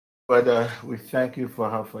Father, we thank you for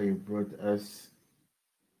how far you brought us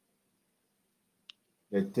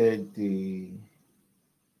the third day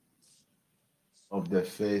of the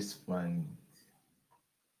first month,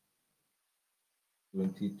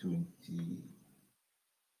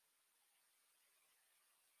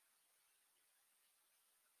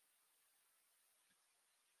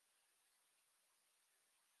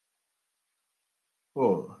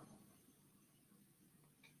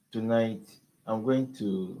 Tonight, I'm going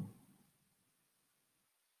to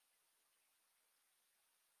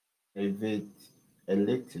elevate a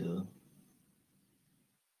little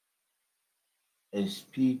and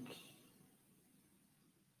speak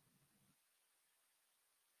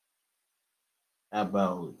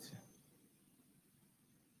about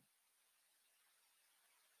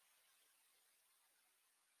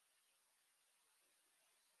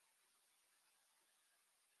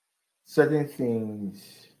certain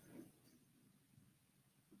things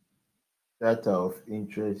that are of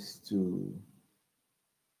interest to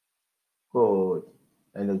God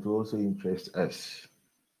and it will also interest us.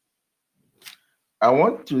 I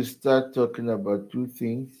want to start talking about two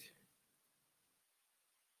things: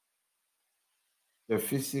 the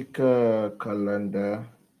physical calendar,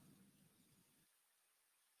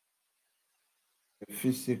 the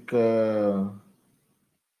physical,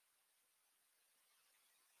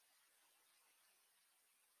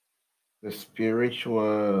 the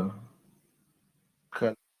spiritual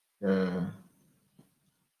calendar,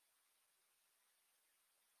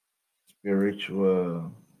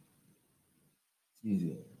 spiritual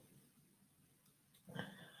season.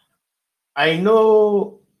 I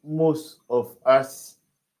know most of us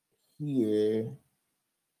here,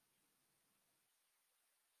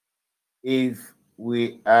 if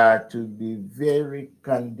we are to be very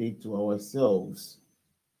candid to ourselves,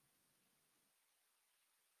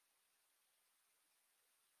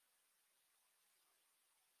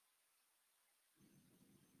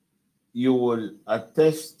 you will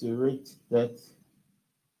attest to it that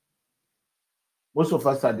most of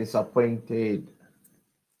us are disappointed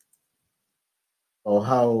on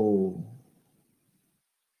how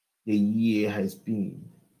the year has been,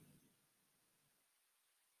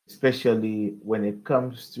 especially when it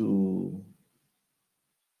comes to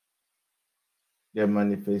the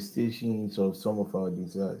manifestations of some of our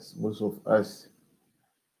desires. Most of us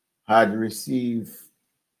had received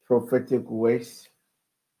prophetic words,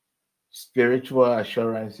 spiritual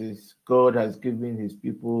assurances. God has given his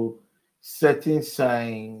people certain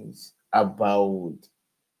signs about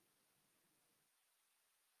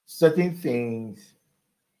certain things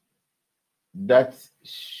that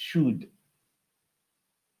should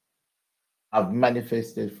have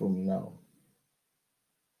manifested from now.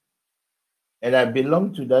 And I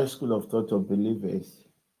belong to that school of thought of believers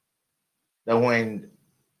that when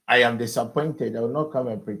I am disappointed, I will not come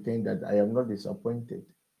and pretend that I am not disappointed.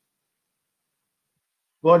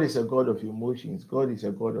 God is a God of emotions, God is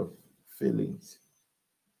a God of feelings.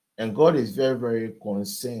 And God is very, very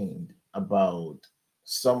concerned about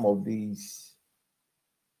some of these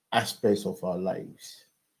aspects of our lives.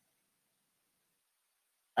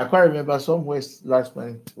 I quite remember somewhere last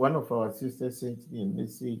month, one of our sisters sent me a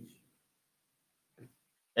message,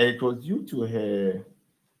 and it was due to her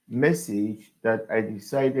message that I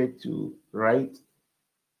decided to write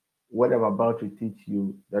what I'm about to teach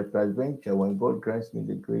you, that peradventure, when God grants me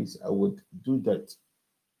the grace, I would do that.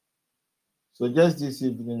 So just this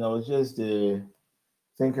evening, I was just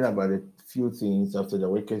thinking about a few things after the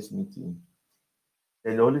workers' meeting.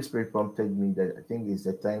 And the Holy Spirit prompted me that I think it's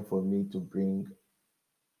the time for me to bring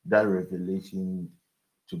that revelation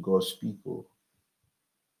to God's people.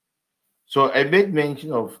 So I made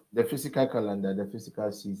mention of the physical calendar, the physical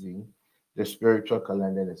season, the spiritual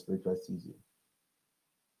calendar, the spiritual season.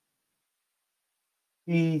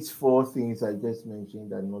 These four things I just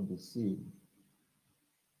mentioned are not the same.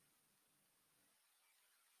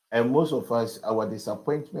 And most of us, our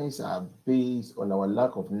disappointments are based on our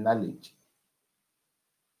lack of knowledge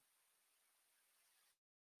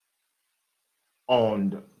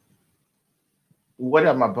on what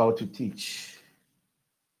I'm about to teach.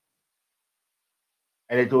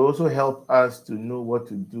 And it will also help us to know what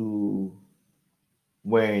to do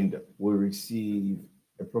when we receive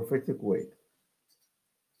a prophetic word.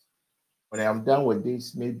 When I am done with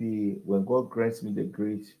this, maybe when God grants me the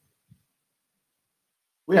grace,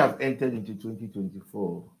 we have entered into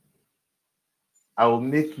 2024. I will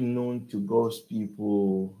make known to God's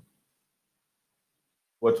people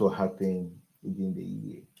what will happen within the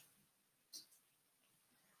year.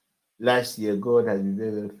 Last year, God has been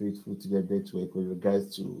very, very faithful to the network with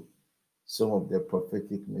regards to some of the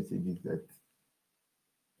prophetic messages that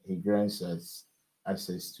He grants us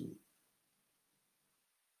access to.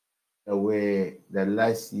 Where the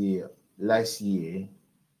last year,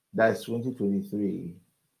 that's 2023,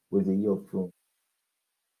 was the year of Trump.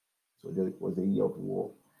 So there was a year of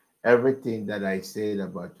war. Everything that I said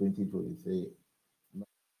about 2023,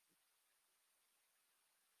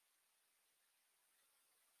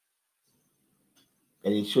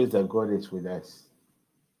 and it shows that God is with us.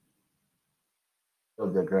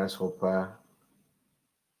 Of the grasshopper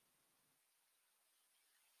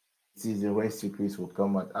season when secrets will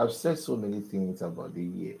come out. I've said so many things about the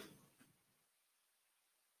year.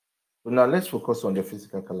 So now let's focus on the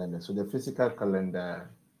physical calendar. So the physical calendar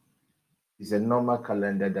is a normal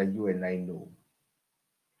calendar that you and I know.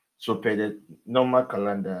 So per the normal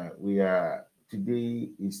calendar, today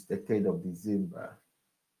is the 3rd of December,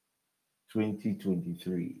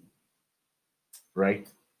 2023,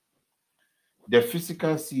 right? The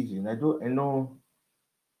physical season, I know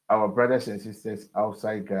our brothers and sisters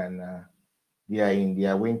outside Ghana, they are in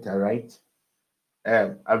their winter, right?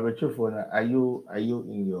 Abertufo, are you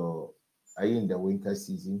in the winter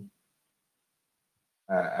season?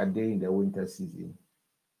 Are they in the winter season?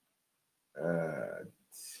 Are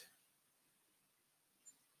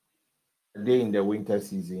they in the winter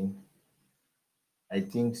season? I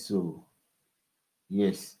think so.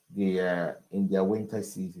 Yes, they are in their winter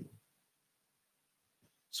season.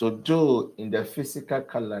 So though in the physical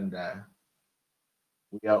calendar,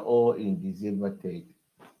 we are all in December 3rd.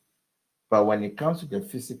 But when it comes to the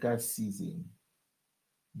physical season,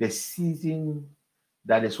 the season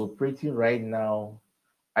that is operating right now,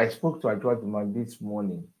 I spoke to Adwadman this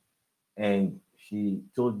morning, and she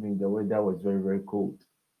told me the weather was very, very cold.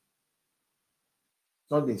 It's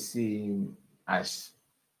not the same as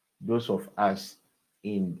those of us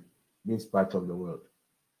in this part of the world.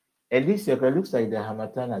 And this year, it looks like the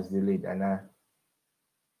Hamatan has delayed, and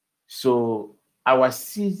so our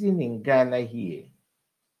season in Ghana here,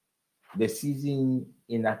 the season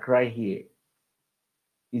in Accra here,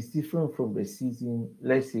 is different from the season,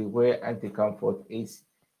 let's say, where Auntie Comfort is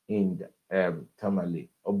in Tamale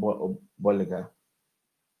or Bolega.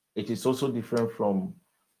 It is also different from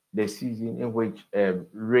the season in which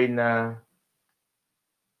Reina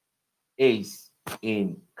is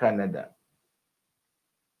in Canada.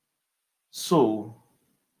 So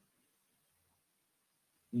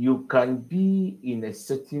you can be in a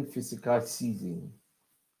certain physical season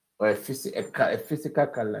or a physical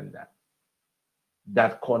calendar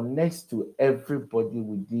that connects to everybody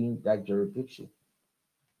within that jurisdiction.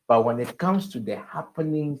 But when it comes to the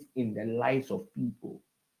happenings in the lives of people,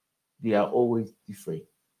 they are always different.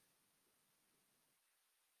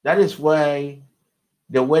 That is why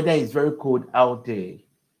the weather is very cold out there.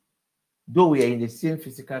 Though we are in the same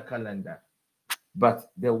physical calendar,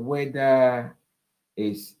 but the weather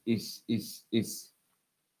is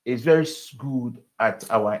very good at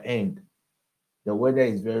our end. The weather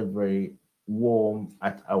is very, very warm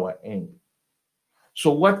at our end.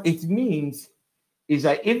 So what it means is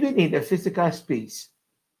that even in the physical space,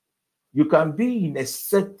 you can be in a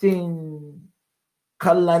certain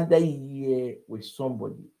calendar year with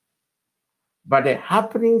somebody, but the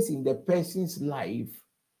happenings in the person's life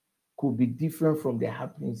could be different from the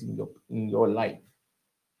happenings in your life.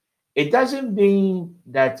 It doesn't mean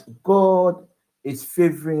that God is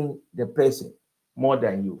favoring the person more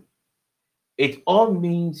than you. It all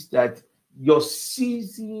means that your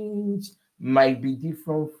seasons might be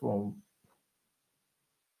different from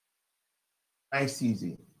my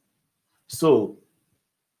season. So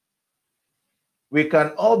we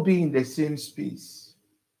can all be in the same space.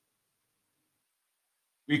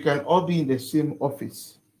 We can all be in the same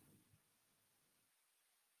office.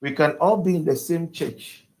 We can all be in the same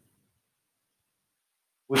church.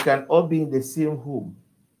 We can all be in the same home.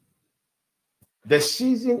 The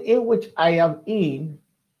season in which I am in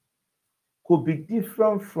could be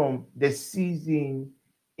different from the season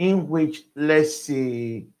in which, let's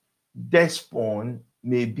say, Despon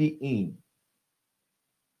may be in.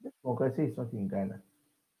 Despon can say it's not in Ghana.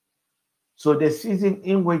 So the season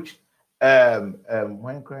in which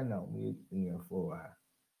when can now we for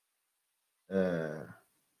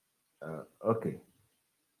okay.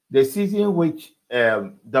 The season which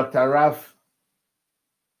Dr. Raf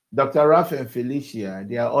and Felicia,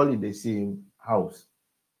 they are all in the same house,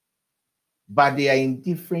 but they are in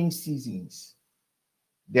different seasons.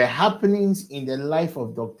 The happenings in the life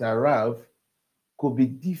of Dr. Raf could be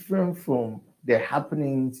different from the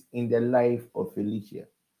happenings in the life of Felicia.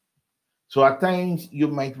 So at times you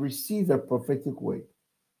might receive a prophetic word.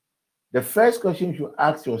 The first question you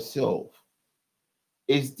ask yourself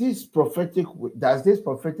is does this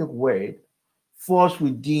prophetic word falls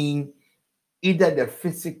within either the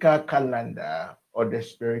physical calendar or the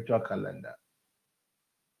spiritual calendar?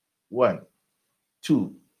 One.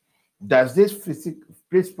 Two, does this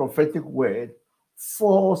prophetic word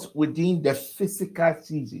falls within the physical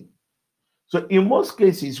season? So in most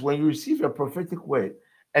cases, when you receive a prophetic word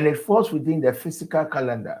and it falls within the physical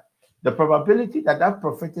calendar, the probability that that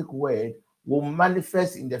prophetic word will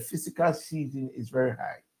manifest in the physical season is very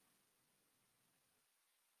high.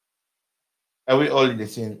 Are we all in the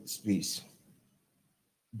same space?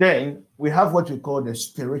 Then we have what we call the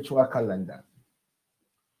spiritual calendar.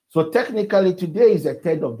 So technically, today is the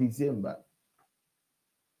 3rd of December.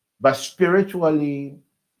 But spiritually,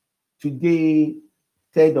 today,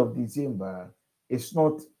 3rd of December, is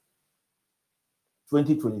not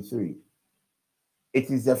 2023. It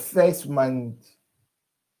is the first month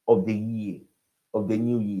of the year, of the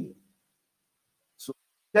new year. So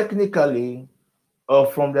technically,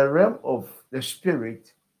 from the realm of the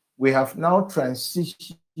spirit, we have now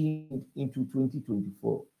transitioned into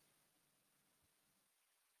 2024.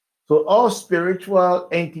 So all spiritual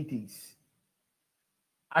entities,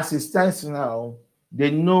 as it stands now,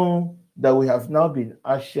 they know that we have now been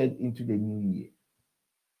ushered into the new year.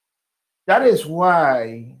 That is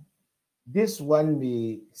why this one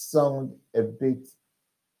may sound a bit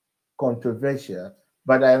controversial,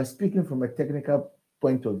 but I am speaking from a technical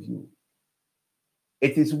point of view.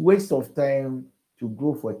 It is waste of time to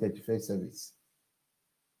go for a 31st service.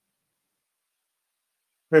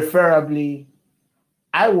 Preferably,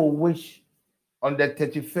 I will wish on the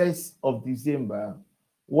 31st of December,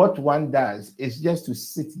 what one does is just to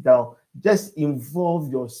sit down, just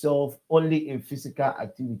involve yourself only in physical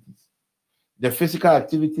activities. The physical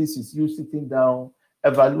activities is you sitting down,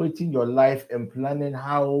 evaluating your life and planning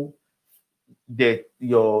how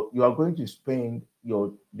you are going to spend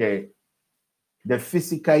the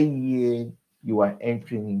physical year you are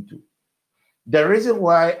entering into. The reason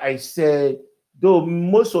why I said, though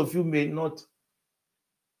most of you may not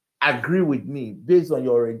agree with me based on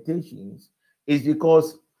your orientations, is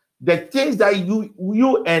because the things that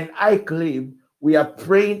you and I claim we are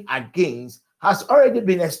praying against has already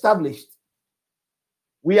been established.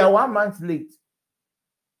 We are 1 month late.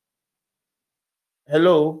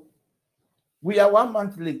 Hello? We are 1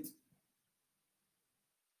 month late.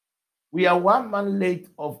 We are 1 month late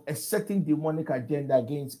of a certain demonic agenda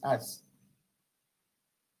against us.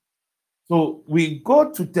 So we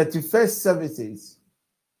go to 31st services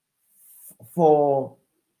for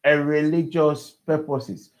a religious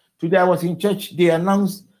purposes. Today I was in church. They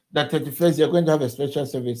announced that 31st they're going to have a special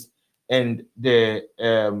service, and the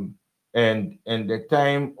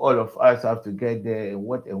time all of us have to get there, and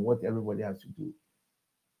what everybody has to do.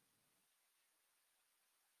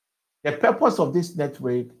 The purpose of this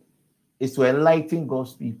network is to enlighten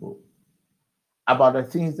God's people about the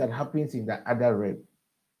things that happens in the other realm.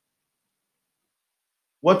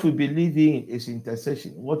 What we believe in is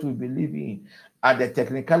intercession. What we believe in are the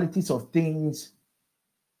technicalities of things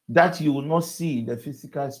that you will not see in the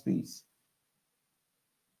physical space.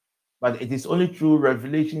 But it is only through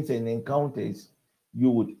revelations and encounters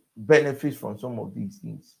you would benefit from some of these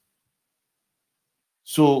things.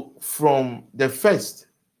 So from the 1st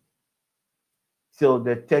till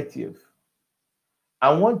the 30th,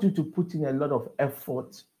 I want you to put in a lot of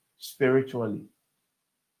effort spiritually.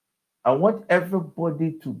 I want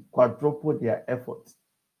everybody to quadruple their efforts.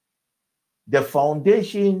 The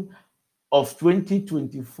foundation of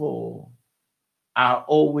 2024 are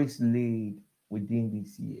always laid within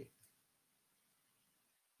this year,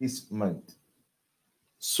 this month.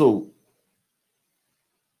 So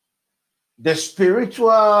the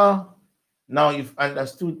spiritual, now you've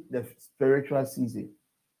understood the spiritual season.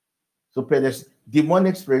 So per the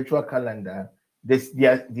demonic spiritual calendar,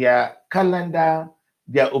 their calendar,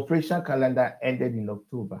 their operational calendar ended in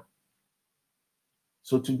October.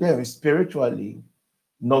 So to them, spiritually,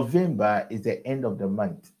 November is the end of the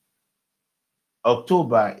month.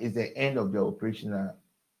 October is the end of the operational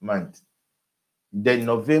month. Then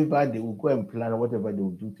November, they will go and plan whatever they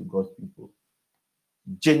will do to God's people.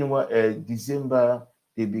 December,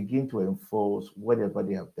 they begin to enforce whatever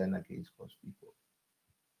they have done against God's people.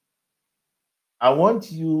 I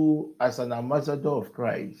want you, as an ambassador of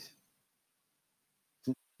Christ,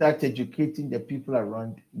 to start educating the people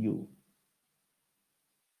around you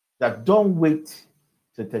that don't wait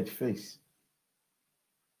to 31st.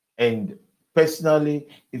 And personally,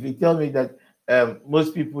 if you tell me that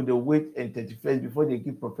most people, they wait until 31st before they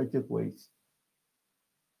give prophetic words,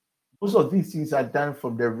 most of these things are done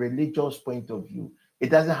from the religious point of view. It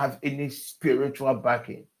doesn't have any spiritual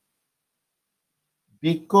backing.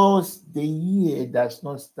 Because the year does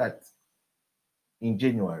not start in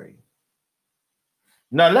January.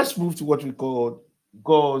 Now let's move to what we call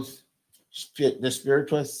God's the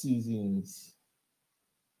spiritual seasons.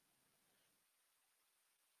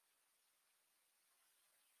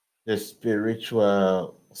 The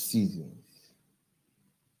spiritual seasons.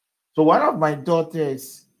 So one of my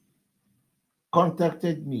daughters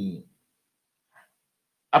contacted me,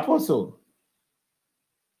 Apostle.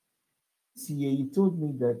 See, you told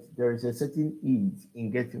me that there is a certain ease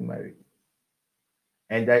in getting married,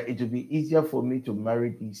 and that it will be easier for me to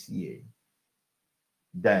marry this year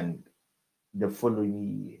than the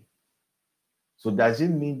following year. So does it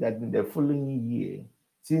mean that in the following year,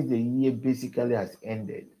 since the year basically has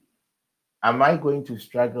ended, am I going to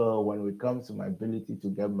struggle when it comes to my ability to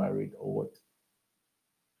get married or what?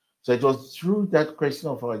 So it was through that question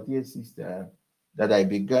of our dear sister that I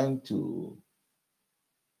began to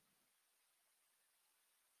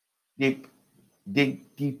dig,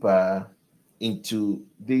 dig deeper into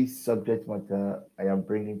this subject matter I am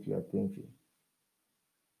bringing to your attention.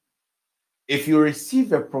 If you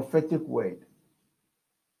receive a prophetic word,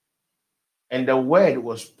 and the word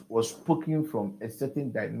was spoken from a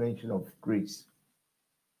certain dimension of grace,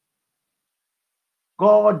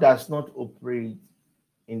 God does not operate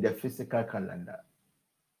in the physical calendar.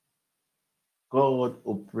 God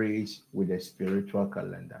operates with a spiritual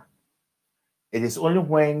calendar. It is only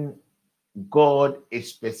when God is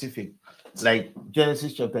specific, like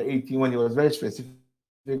Genesis chapter 18, when he was very specific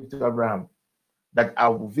to Abraham, that I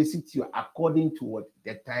will visit you according to what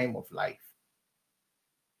the time of life.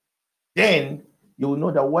 Then you will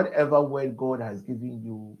know that whatever word God has given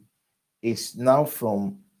you is now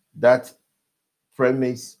from that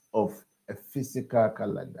premise of a physical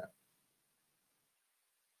calendar.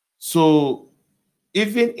 So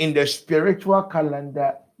even in the spiritual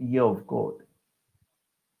calendar year of God,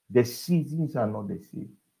 the seasons are not the same.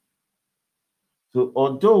 So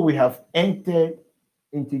although we have entered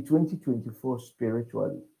into 2024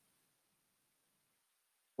 spiritually,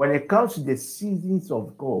 when it comes to the seasons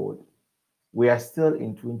of God, we are still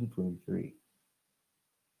in 2023.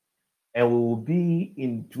 And we will be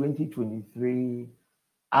in 2023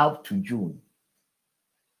 up to June.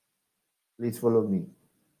 Please follow me.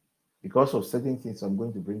 Because of certain things I'm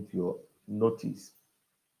going to bring to your notice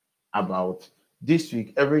about this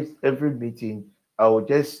week, every meeting, I will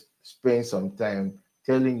just spend some time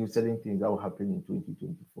telling you certain things that will happen in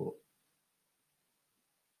 2024.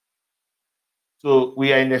 So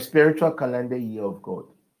we are in the spiritual calendar year of God.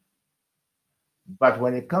 But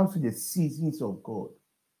when it comes to the seasons of God,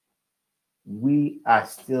 we are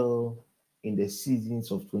still in the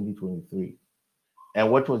seasons of 2023.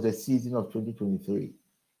 And what was the season of 2023?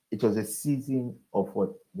 It was a season of what?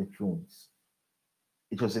 The thrones.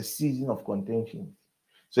 It was a season of contention.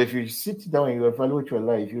 So if you sit down and you evaluate your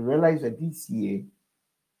life, you realize that this year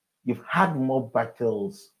you've had more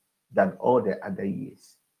battles than all the other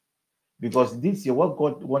years. Because this year, what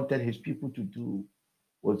God wanted his people to do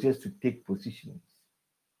was just to take positions.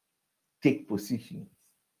 Take positions.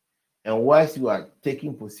 And whilst you are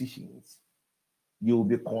taking positions, you'll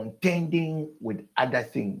be contending with other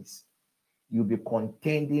things. You'll be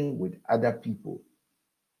contending with other people.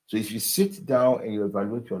 So if you sit down and you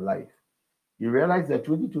evaluate your life, you realize that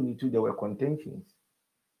 2022 there were contentions.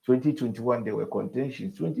 2021 there were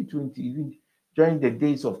contentions. 2020, even during the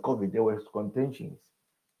days of COVID, there were contentions.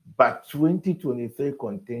 But 2023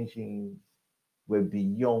 contentions were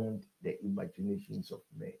beyond the imaginations of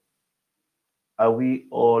men. Are we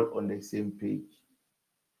all on the same page?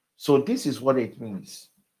 So this is what it means.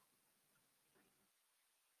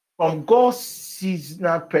 From God's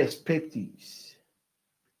seasonal perspectives,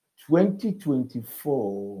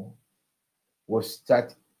 2024 was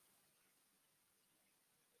started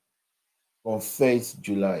on 1st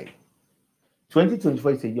July.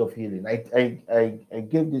 2024 is a year of healing. I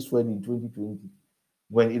gave this word in 2020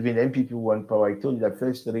 when even NPP won power. I told you that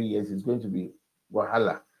first 3 years is going to be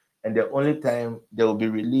wahala. And the only time there will be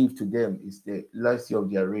relief to them is the last year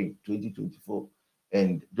of their reign, 2024.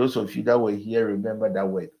 And those of you that were here, remember that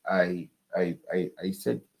word. I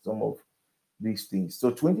said some of these things.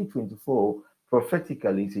 So 2024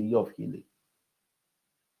 prophetically is a year of healing.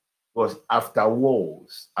 Because after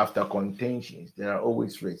wars, after contentions, there are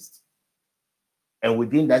always rest. And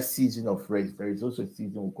within that season of rest, there is also a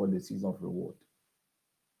season we call the season of reward.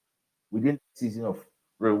 Within the season of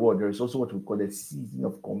reward, there is also what we call the season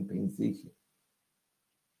of compensation.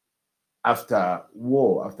 After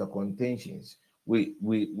war, after contentions,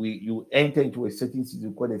 you enter into a certain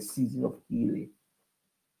season called the season of healing.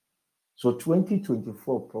 So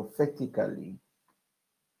 2024 prophetically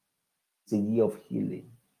is a year of healing.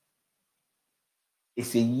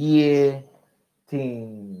 It's a year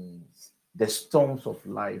things, the storms of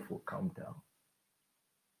life will come down.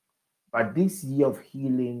 But this year of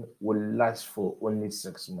healing will last for only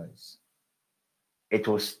 6 months. It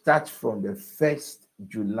will start from the 1st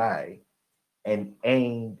July and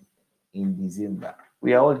end in December.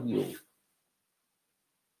 We are all healed.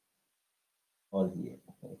 All here.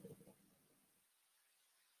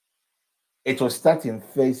 It will start in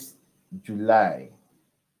 1st July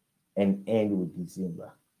and end with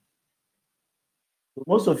December. So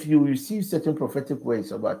most of you receive certain prophetic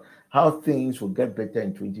words about how things will get better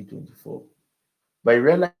in 2024. But you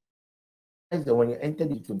realize that when you enter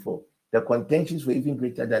 2024, the contentions were even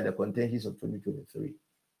greater than the contentions of 2023.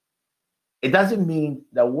 It doesn't mean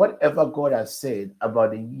that whatever God has said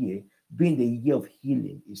about the year being the year of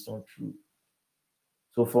healing is not true.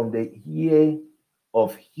 So from the year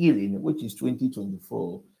of healing, which is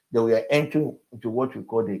 2024, then we are entering into what we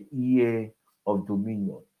call the year of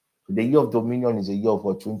dominion. So the year of dominion is a year of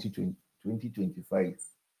 2025.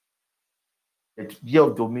 The year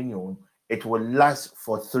of dominion, it will last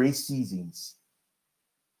for 3 seasons.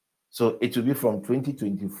 So it will be from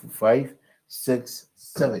 2025, 6,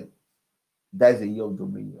 7. That's the year of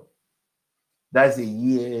dominion. That's a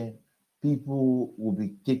year people will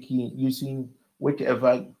be using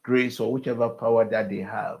whichever grace or whichever power that they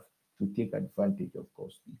have to take advantage of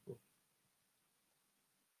God's people.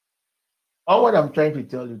 All what I'm trying to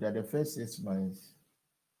tell you that the first 6 months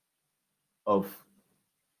of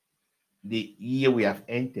the year we have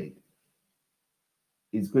entered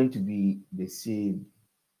is going to be the same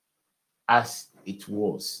as it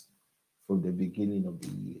was from the beginning of the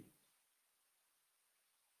year.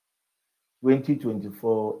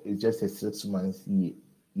 2024 is just a 6 months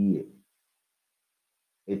year.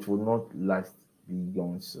 It will not last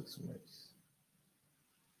beyond 6 months.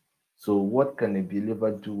 So what can a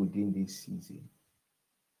believer do within this season?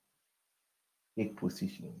 Take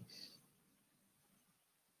positions.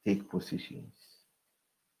 Take positions.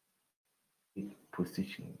 Take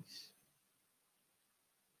positions.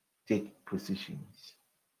 Take positions.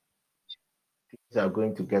 Things are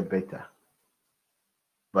going to get better.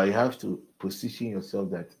 But you have to position yourself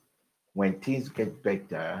that when things get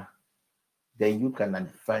better, then you can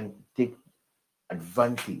take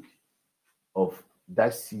advantage of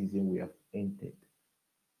that season we have entered.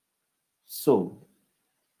 So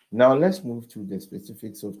now let's move to the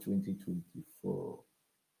specifics of 2024.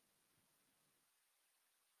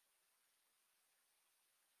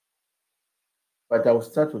 But I'll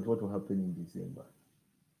start with what will happen in December.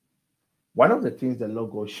 One of the things the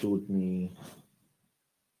Lord God showed me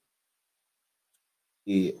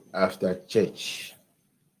after church.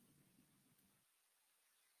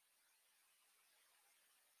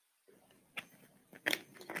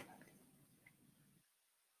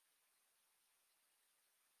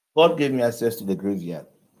 God gave me access to the graveyard.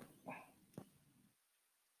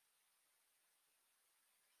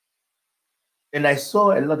 And I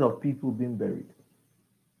saw a lot of people being buried.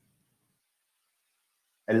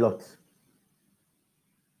 A lot.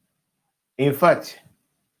 In fact,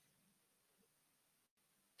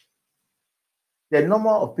 the number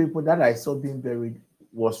of people that I saw being buried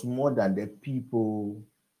was more than the people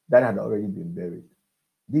that had already been buried.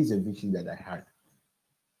 This is a vision that I had.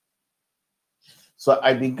 So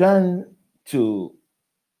I began to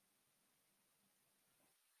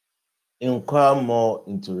inquire more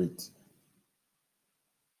into it.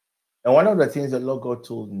 And one of the things the Lord God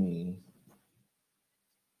told me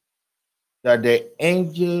that the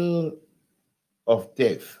angel of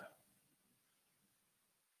death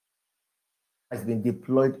has been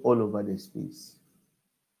deployed all over the space.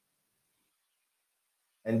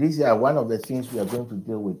 And these are one of the things we are going to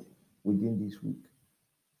deal with within this week.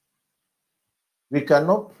 We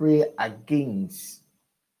cannot pray against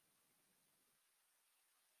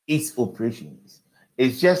its operations.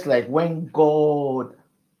 It's just like when God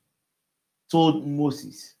told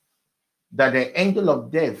Moses that the angel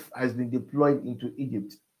of death has been deployed into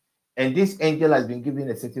Egypt, and this angel has been given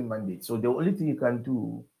a certain mandate. So the only thing you can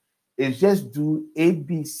do is just do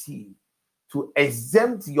ABC to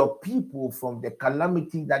exempt your people from the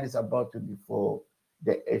calamity that is about to befall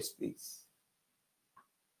the airspace.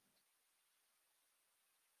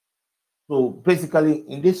 So basically,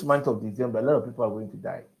 in this month of December, a lot of people are going to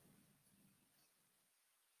die.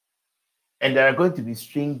 And there are going to be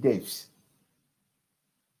strange deaths.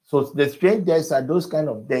 So the strange deaths are those kind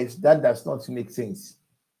of deaths that does not make sense.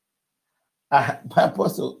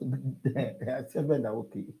 Apostle,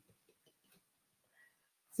 okay.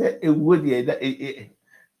 Say it would,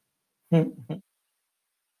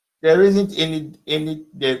 there isn't any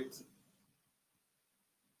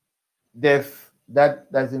death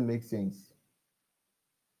that doesn't make sense.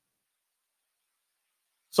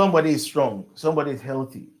 Somebody is strong, somebody is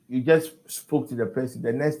healthy. You just spoke to the person.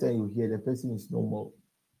 The next time you hear, the person is no more.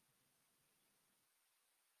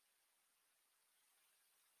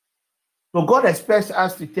 So God expects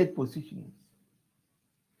us to take positions.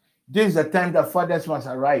 This is the time that fathers must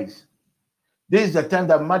arise. This is the time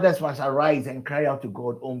that mothers must arise and cry out to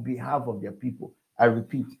God on behalf of their people. I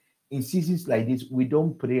repeat, in seasons like this, we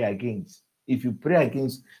don't pray against. If you pray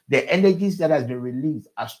against, the energies that has been released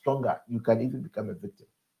are stronger. You can even become a victim.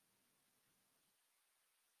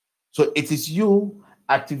 So it is you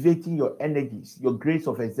activating your energies, your grace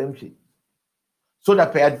of exemption. So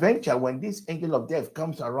that peradventure, when this angel of death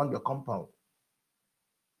comes around your compound,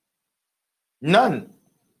 none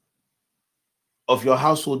of your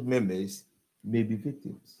household members may be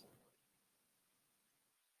victims.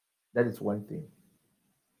 That is one thing.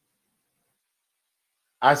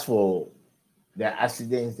 As for the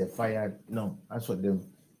accidents, the fire, no. As for them,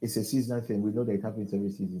 it's a seasonal thing. We know that it happens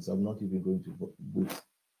every season, so I'm not even going to waste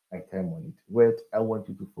my time on it. Where I want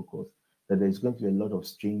you to focus that there's going to be a lot of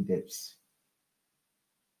strange deaths.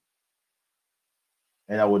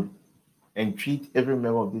 And I would entreat every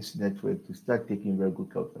member of this network to start taking very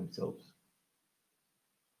good care of themselves.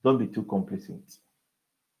 Don't be too complacent,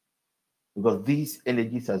 because these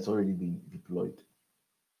energies has already been deployed.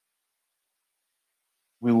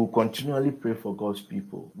 We will continually pray for God's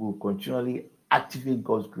people. We will continually activate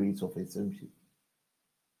God's grace of exemption.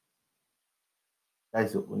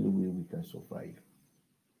 That's the only way we can survive.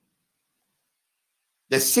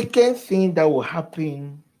 The second thing that will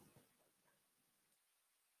happen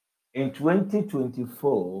in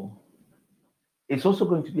 2024 is also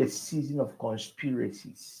going to be a season of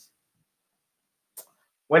conspiracies.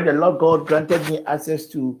 When the Lord God granted me access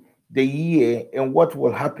to the year and what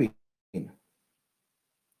will happen,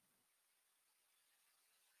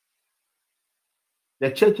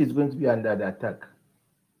 the church is going to be under the attack.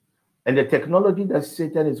 And the technology that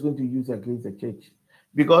Satan is going to use against the church.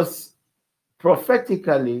 Because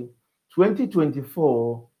prophetically,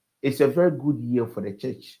 2024 is a very good year for the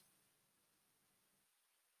church.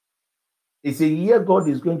 It's a year God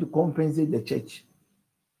is going to compensate the church.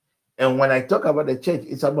 And when I talk about the church,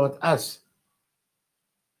 it's about us.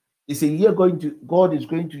 It's a year God is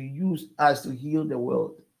going to use us to heal the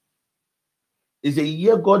world. It's a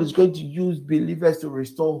year God is going to use believers to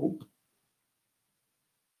restore hope.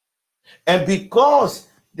 And because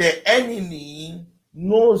the enemy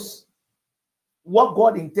knows what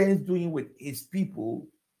God intends doing with his people,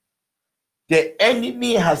 the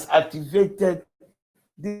enemy has activated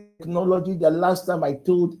the technology. The last time I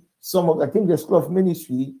told some of, I think the School of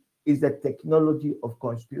Ministry is the technology of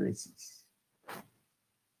conspiracies.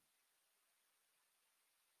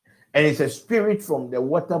 And it's a spirit from the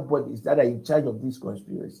water bodies that are in charge of these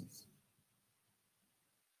conspiracies.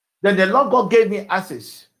 Then the Lord God gave me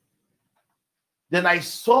access. Then I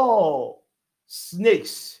saw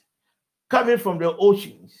snakes coming from the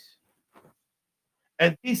oceans.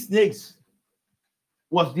 And these snakes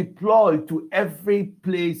was deployed to every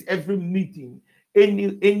place, every meeting,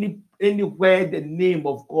 anywhere the name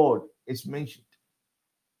of God is mentioned.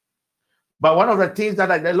 But one of the things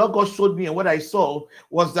that the Lord God showed me and what I saw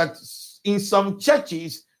was that in some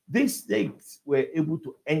churches, these snakes were able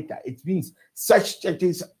to enter. It means such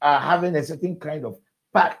churches are having a certain kind of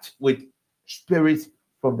pact with spirits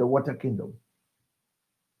from the water kingdom.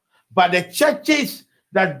 But the churches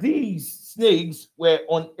that these snakes were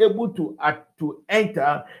unable to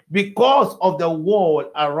enter because of the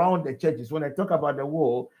wall around the churches. When I talk about the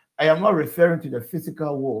wall, I am not referring to the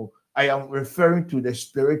physical wall. I am referring to the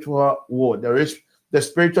spiritual wall. There is the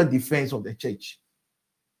spiritual defense of the church.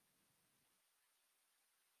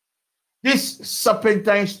 This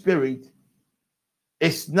serpentine spirit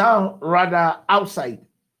is now rather outside.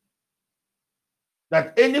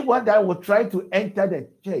 That anyone that will try to enter the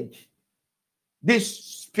church, this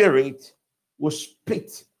spirit will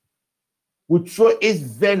spit, will throw its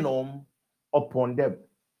venom upon them.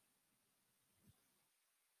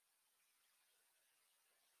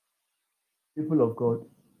 People of God,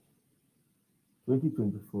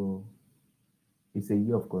 2024 is a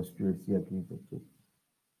year of conspiracy against the church.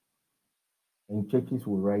 And churches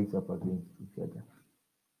will rise up against each other.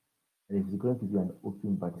 And it's going to be an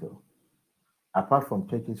open battle. Apart from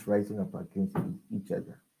churches rising up against each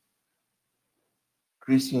other,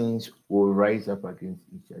 Christians will rise up against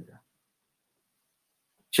each other.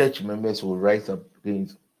 Church members will rise up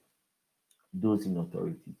against those in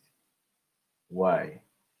authority. Why?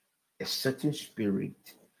 A certain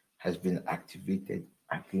spirit has been activated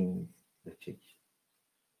against the church.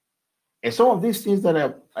 And some of these things that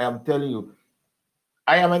I am telling you,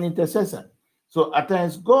 I am an intercessor. So at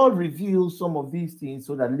times, God reveals some of these things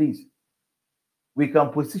so that at least we can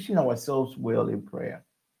position ourselves well in prayer.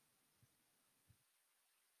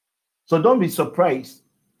 So don't be surprised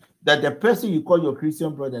that the person you call your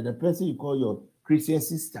Christian brother, the person you call your Christian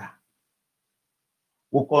sister,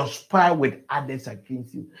 will conspire with others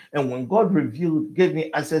against you. And when God gave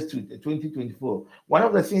me access to the 2024, one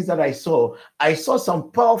of the things that I saw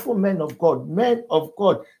some powerful men of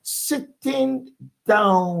God sitting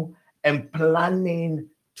down and planning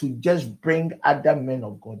to just bring other men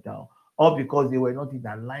of God down, all because they were not in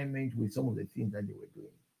alignment with some of the things that they were doing.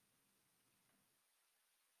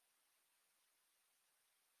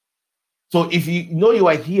 So if you know you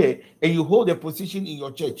are here and you hold a position in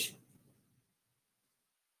your church,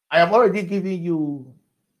 I have already given you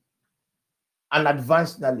an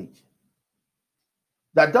advanced knowledge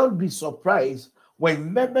that don't be surprised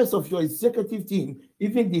when members of your executive team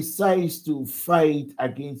even decide to fight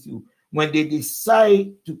against you, when they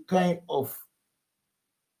decide to kind of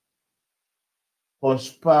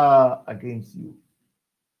conspire against you.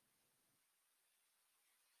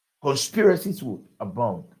 Conspiracies would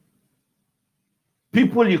abound.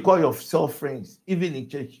 People you call yourself friends, even in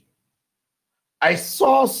church. I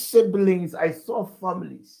saw siblings, I saw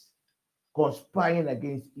families conspiring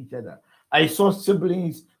against each other. I saw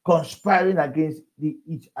siblings conspiring against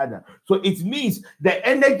each other. So it means the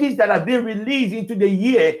energies that have been released into the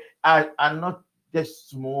year are not just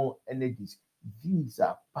small energies. These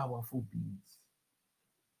are powerful beings.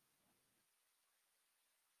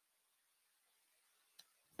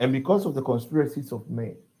 And because of the conspiracies of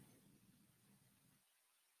men,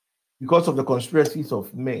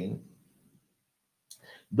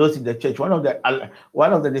 those in the church, one of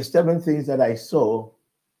the disturbing things that I saw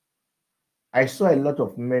a lot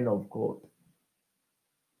of men of God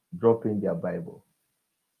dropping their Bible.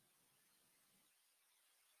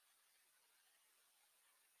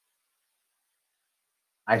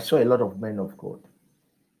 I saw a lot of men of God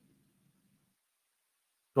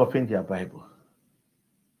dropping their Bible.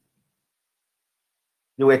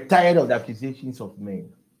 They were tired of the accusations of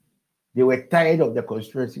men. They were tired of the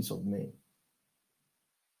conspiracies of men.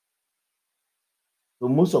 So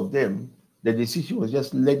most of them, the decision was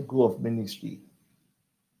just let go of ministry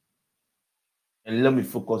and let me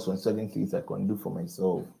focus on certain things I can do for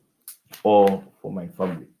myself or for my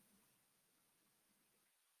family.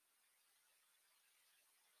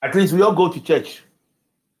 At least we all go to church.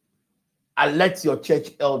 Elect your church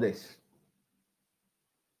elders.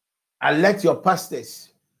 Elect your pastors.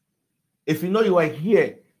 If you know you are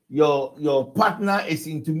here, your partner is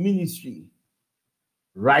into ministry,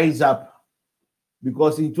 rise up.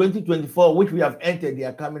 Because in 2024, which we have entered, they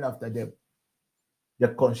are coming after them. The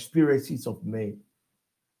conspiracies of men.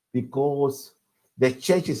 Because the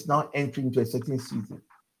church is now entering into a certain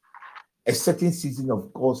season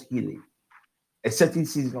of God's healing, a certain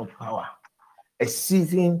season of power, a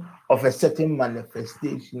season of a certain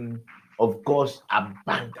manifestation of God's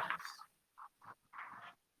abundance.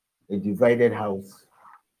 A divided house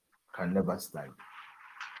can never stand.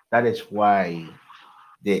 That is why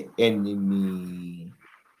the enemy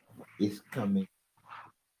is coming.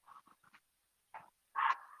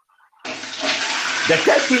 The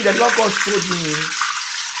third thing the Lord God showed me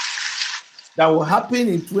that will happen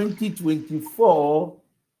in 2024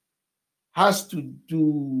 has to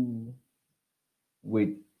do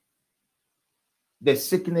with the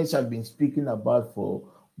sickness I've been speaking about for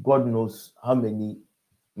God knows how many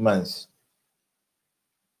months.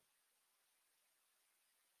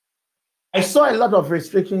 I saw a lot of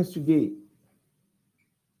restrictions today.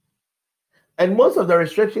 And most of the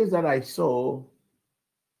restrictions that I saw,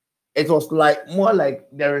 it was more like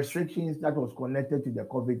the restrictions that was connected to the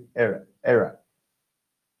COVID era.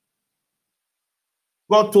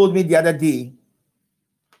 God told me the other day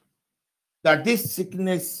that this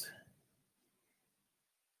sickness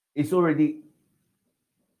is already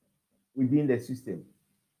within the system.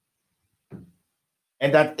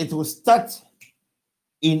 And that it will start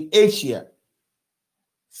in Asia,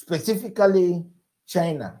 specifically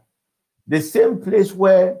China, the same place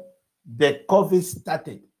where the COVID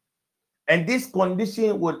started. And this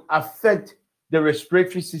condition will affect the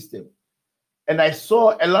respiratory system. And I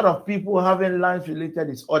saw a lot of people having lungs-related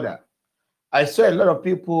disorder. I saw a lot of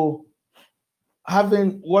people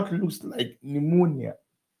having what looks like pneumonia.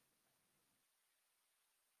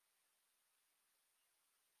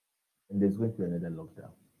 And there's going to be another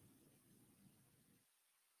lockdown.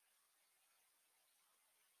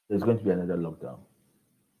 There's going to be another lockdown.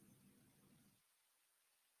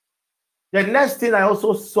 The next thing I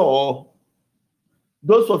also saw,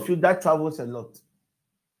 those of you that travels a lot,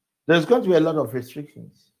 there's going to be a lot of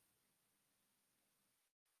restrictions.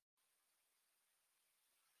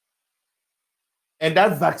 And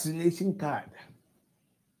that vaccination card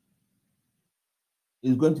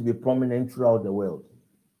is going to be prominent throughout the world.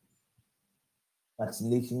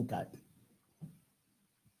 Vaccination card.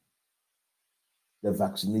 The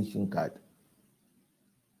vaccination card.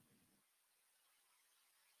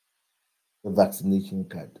 The vaccination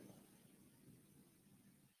card.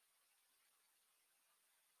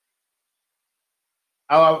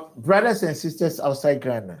 Our brothers and sisters outside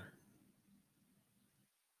Ghana,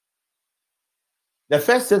 the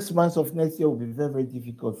first 6 months of next year will be very, very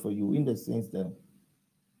difficult for you in the sense that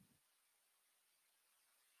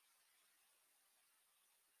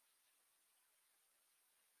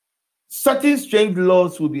certain strange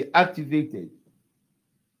laws will be activated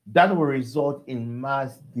that will result in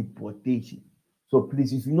mass deportation. So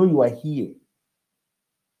please, if you know you are here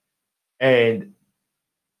and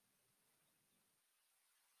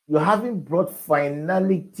you haven't brought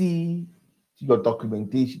finality to your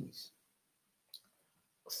documentations,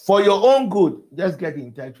 for your own good, just get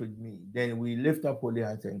in touch with me. Then we lift up holy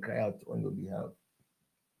hands and cry out on your behalf.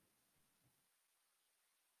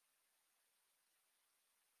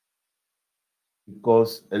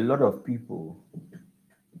 Because a lot of people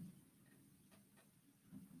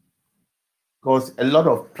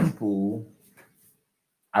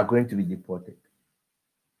are going to be deported.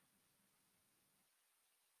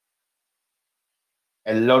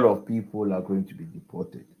 A lot of people are going to be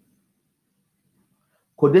deported.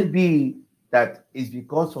 Could it be that it's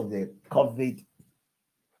because of the COVID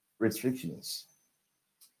restrictions?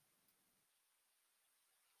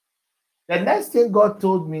 The next thing God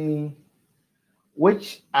told me,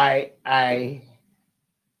 which I find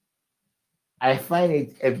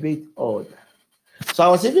it a bit odd. So I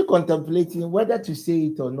was even contemplating whether to say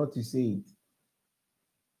it or not to say it.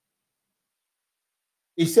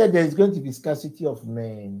 He said there's going to be scarcity of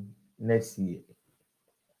men next year.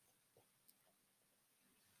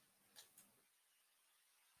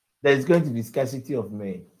 There's going to be scarcity of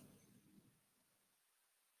men.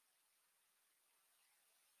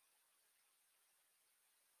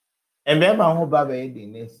 And remember who Baba the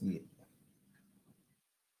next year.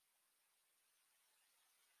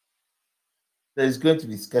 There's going to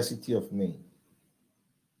be scarcity of men.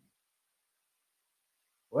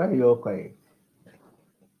 Why are you all quiet?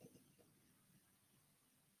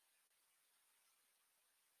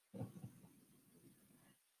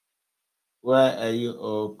 Why are you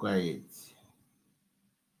all quiet?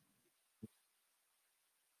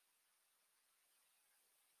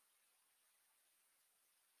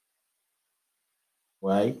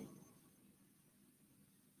 Why?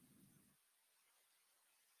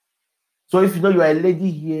 So if you know you are a lady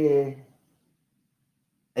here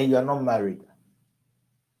and you are not married,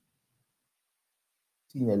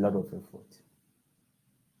 it's in a lot of effort.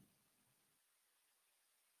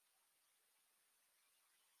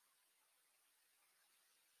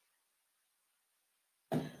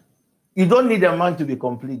 You don't need a man to be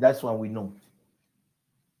complete. That's what we know.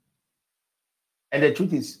 And the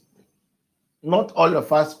truth is, not all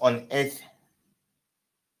of us on earth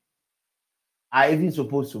are even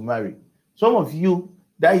supposed to marry. Some of you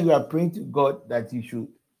that you are praying to God that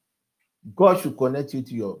God should connect you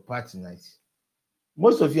to your partners.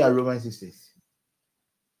 Most of you are Roman sisters.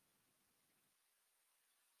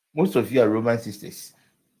 Most of you are Roman sisters.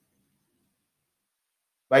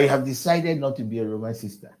 But you have decided not to be a Roman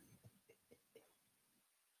sister.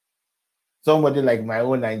 Somebody like my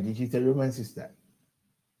own Angie, she's a Roman sister.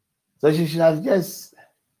 So she should have just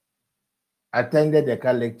attended the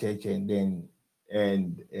Catholic church and then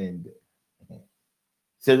and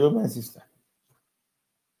it's a Roman sister.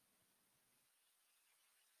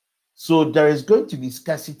 So there is going to be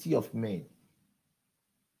scarcity of men.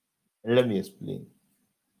 Let me explain.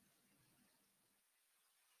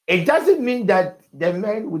 It doesn't mean that the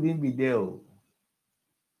men wouldn't be there.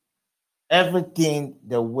 Everything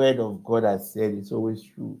the word of God has said is always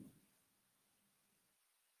true.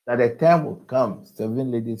 That a time will come,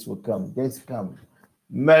 7 ladies will come, just come.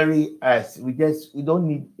 Marry us. We don't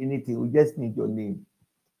need anything, we just need your name.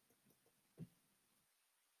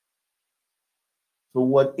 So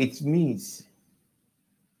what it means,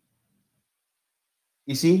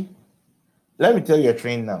 you see, let me tell you a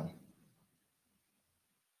trend now.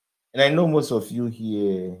 And I know most of you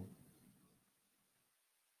here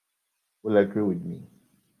will agree with me.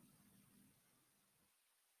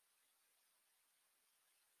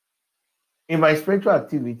 In my spiritual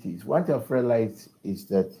activities, what I've realized is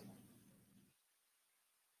that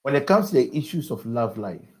when it comes to the issues of love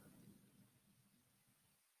life,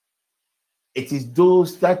 it is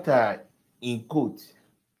those that are in quote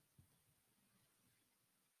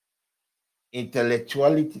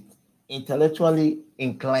intellectuality, intellectually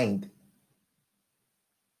inclined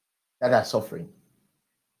that are suffering.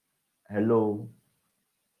 Hello.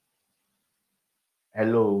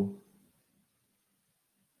 Hello.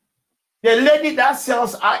 The lady that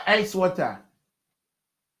sells ice water,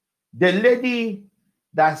 the lady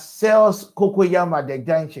that sells cocoyam at the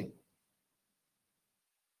junction,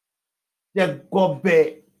 the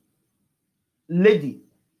gobe lady,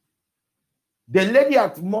 the lady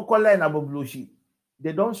at Mokola and Abobloshi,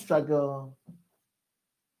 they don't struggle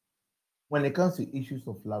when it comes to issues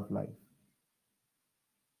of love life.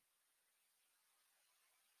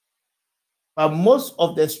 But most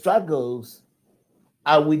of the struggles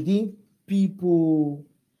are within people,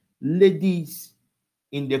 ladies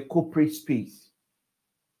in the corporate space.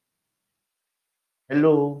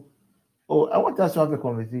 Hello. Oh, I want us to have a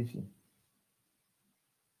conversation.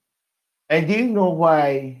 And do you know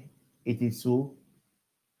why it is so?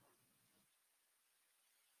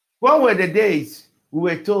 When were the days we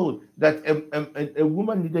were told that a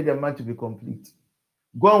woman needed a man to be complete?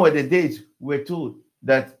 When were the days we were told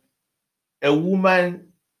that a woman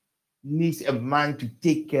needs a man to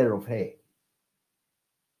take care of her?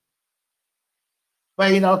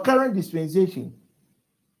 But in our current dispensation,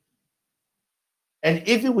 and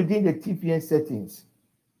even within the TPN settings,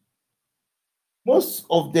 most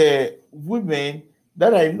of the women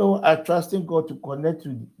that I know are trusting God to connect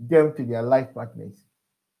them to their life partners.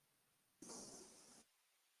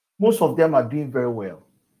 Most of them are doing very well.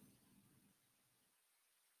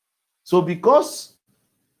 So because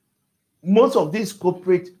most of these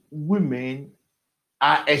corporate women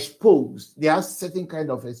are exposed, they have certain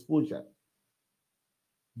kind of exposure.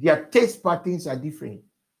 Their taste patterns are different.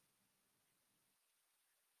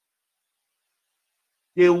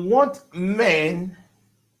 They want men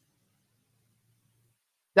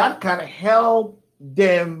that can help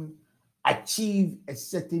them achieve a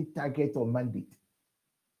certain target or mandate.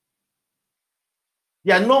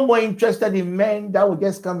 They are no more interested in men that will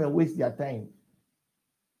just come and waste their time.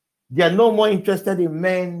 They are no more interested in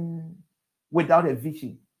men without a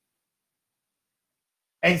vision.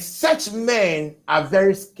 And such men are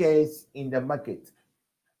very scarce in the market.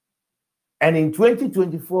 And in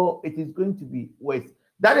 2024, it is going to be worse.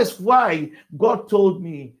 That is why God told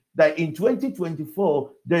me that in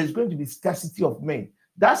 2024, there is going to be scarcity of men.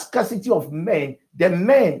 That scarcity of men, the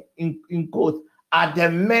men in quote, are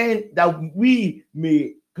the men that we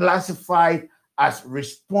may classify as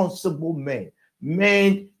responsible men.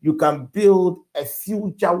 Men you can build a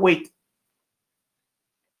future with.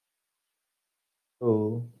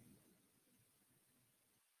 Oh.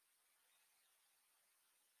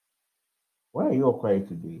 Why are you all quiet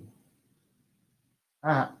today?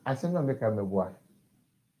 I think I'll make a boy.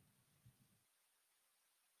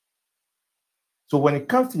 So when it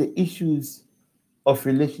comes to the issues of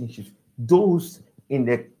relationships, those in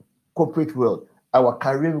the corporate world, our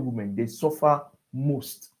career women, they suffer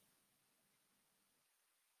most.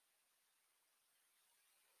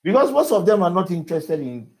 Because most of them are not interested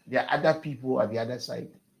in their other people at the other side.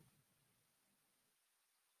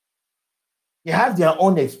 They have their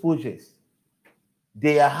own exposures.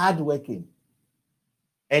 They are hardworking.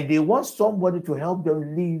 And they want somebody to help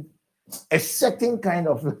them live a certain kind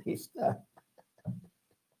of lifestyle.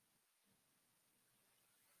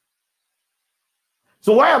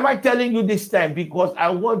 So why am I telling you this time? Because I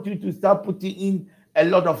want you to start putting in a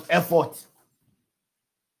lot of effort.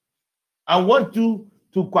 I want you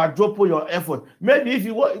to quadruple your effort. Maybe if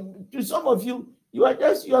you want, to some of you, you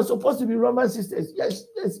are supposed to be Roman sisters. Yes,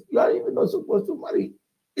 you are even not supposed to marry.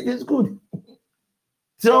 It is good.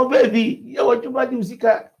 So baby, you want to marry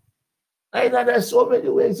Usika. I know there's so many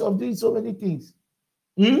ways of doing so many things.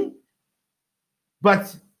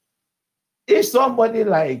 But if somebody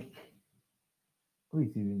like, who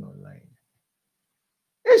is even online?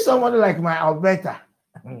 If somebody like my Alberta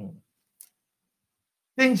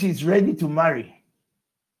thinks she's ready to marry,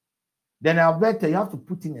 then Alberta, you have to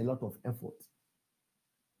put in a lot of effort.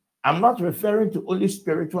 I'm not referring to only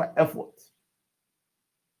spiritual effort,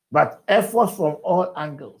 but efforts from all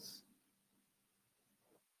angles.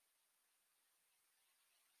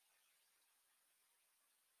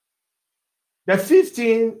 The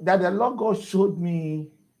 15 that the Lord God showed me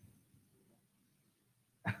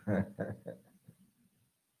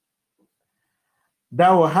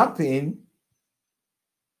that will happen,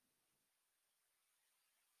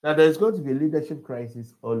 that there's going to be a leadership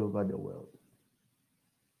crisis all over the world.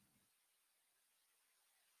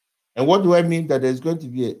 And what do I mean that there's going to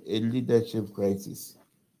be a leadership crisis?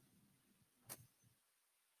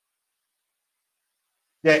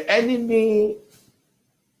 The enemy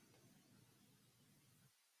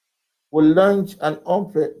will launch an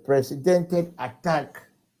unprecedented attack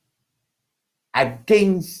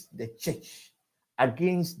against the church,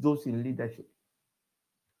 against those in leadership.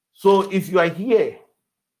 So if you are here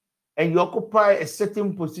and you occupy a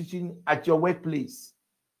certain position at your workplace,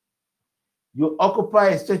 you occupy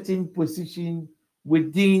a certain position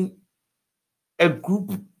within a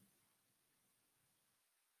group,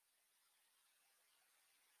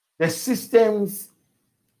 the systems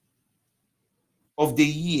of the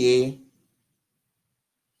year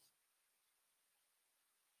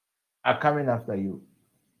are coming after you.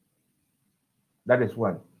 That is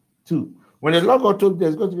one. Two, when the Lord God told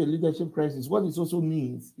there's going to be a leadership crisis, what it also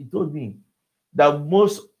means, He told me that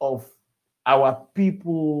most of our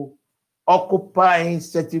people occupying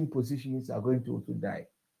certain positions are going to also die,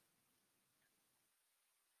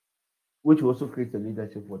 which will also create a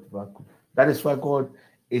leadership vacuum. That is why God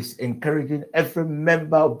is encouraging every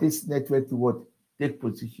member of this network to what? Take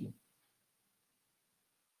position.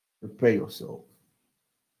 Prepare yourself.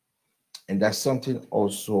 And that's something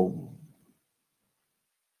also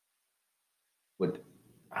would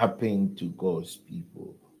happen to God's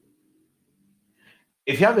people.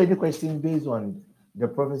 If you have any question based on the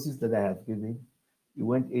prophecies that I have given, you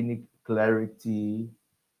want any clarity,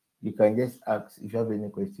 you can just ask. If you have any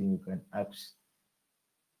question, you can ask.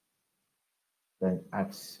 Then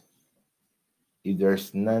ask. If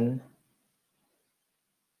there's none,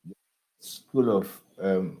 School of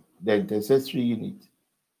the intercessory unit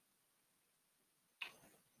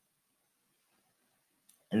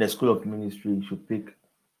and the School of Ministry should pick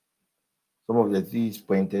some of these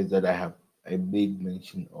pointers that I made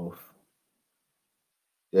mention of.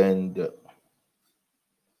 Then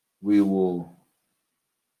we would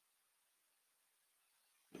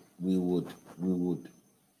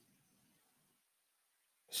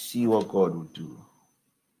see what God would do.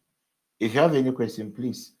 If you have any question,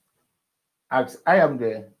 please ask. I don't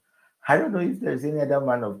know if there's any other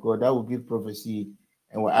man of God that will give prophecy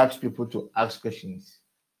and will ask people to ask questions.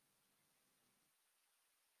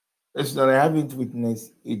 It's not, I haven't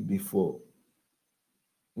witnessed it before.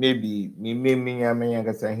 Maybe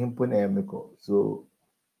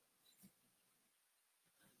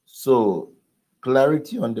so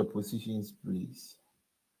clarity on the positions, please.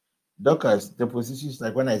 Doctors, the positions,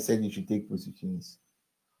 like when I said you should take positions.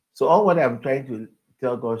 So all what I'm trying to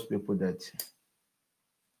tell God's people that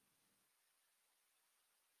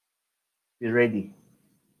be ready.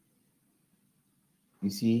 You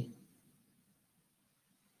see,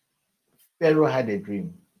 Pharaoh had a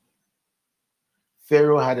dream.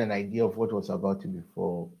 Pharaoh had an idea of what was about to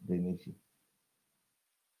befall the nation.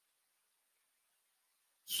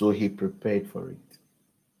 So he prepared for it.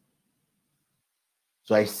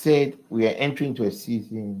 So I said we are entering into a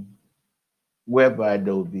season whereby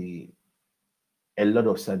there will be a lot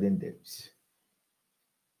of sudden deaths.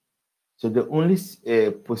 So the only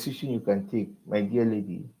position you can take, my dear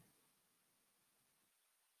lady,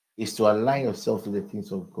 is to align yourself to the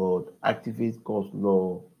things of God, activate God's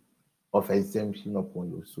law of exemption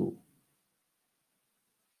upon your soul.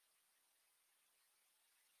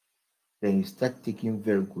 Then you start taking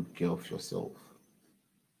very good care of yourself.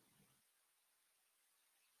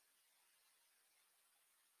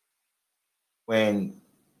 When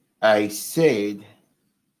I said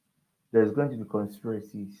there's going to be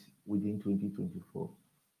conspiracies within 2024,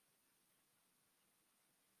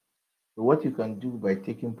 so what you can do by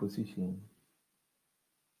taking position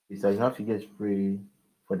is that you have to just pray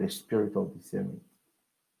for the spirit of discernment.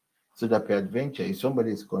 So that peradventure, if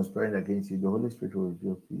somebody is conspiring against you, the Holy Spirit will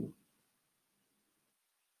reveal to you.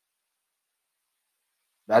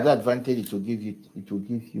 The other advantage it will give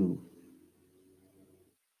you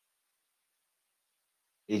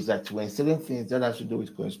is that when certain things that has to do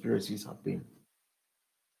with conspiracies happen,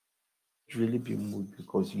 really be moved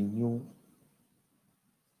because you knew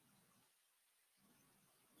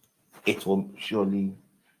it will surely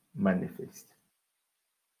manifest.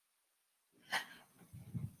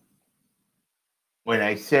 When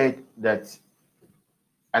I said that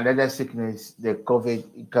another sickness, the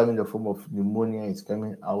COVID coming in the form of pneumonia is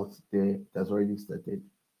coming out there, that's already started.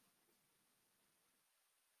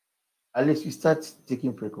 At least you start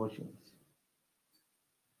taking precautions.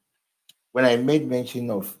 When I made mention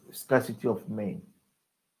of scarcity of men,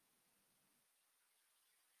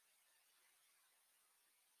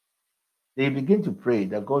 they begin to pray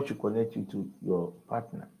that God should connect you to your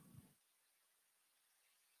partner.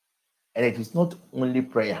 And it is not only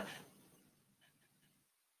prayer.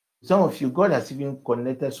 Some of you, God has even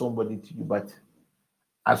connected somebody to you, but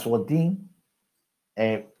as ordained,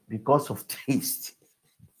 because of taste.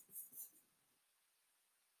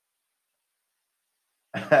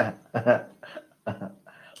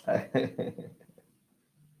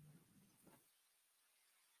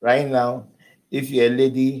 Right now, if you're a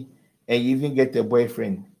lady and you even get a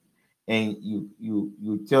boyfriend, and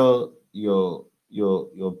you tell your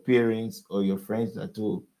parents or your friends that,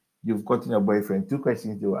 oh, you've gotten a boyfriend, two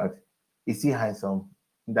questions they will ask: is he handsome?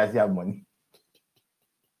 Does he have money?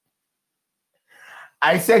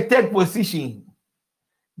 I said, take position.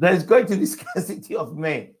 There's going to be scarcity of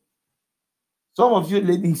men. Some of you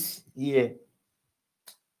ladies here,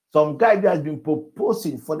 some guy that has been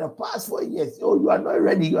proposing for the past 4 years. Oh, you are not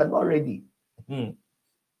ready. You are not ready.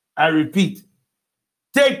 I repeat,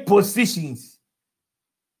 take positions.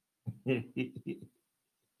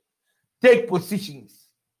 Take positions.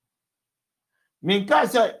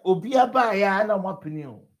 Minkasa obiaba ya na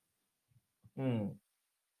opinion.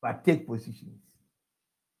 But take positions.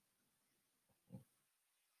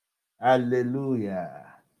 Hallelujah.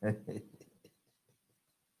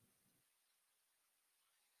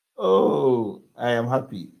 Oh, I am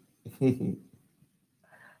happy.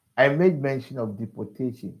 I made mention of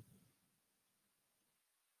deportation.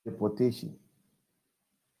 Deportation.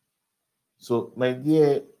 So, my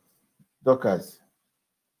dear Dorcas,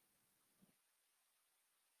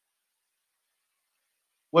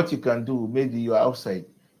 what you can do, maybe you're outside,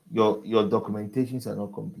 your documentations are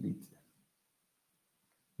not complete.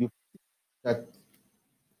 You start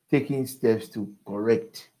taking steps to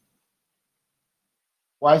correct.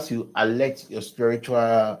 Once you alert your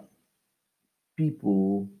spiritual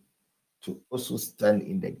people to also stand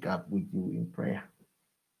in the gap with you in prayer.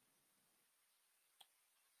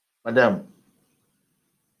 Madam,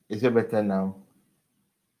 is it better now?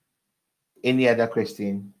 Any other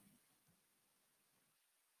question?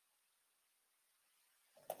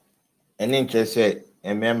 Any interest?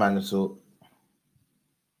 A man so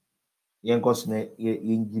young cosne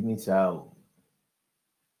in Jimmy Sao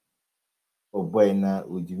or boy na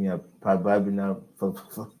with Jimmy a pababina for.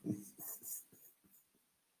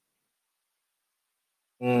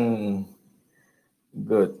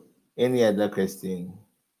 Good. Any other question?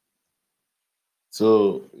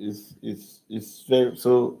 So it's very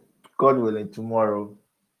so God willing tomorrow,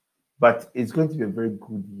 but it's going to be a very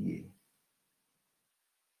good year.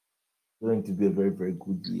 Going to be a very very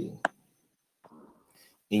good year.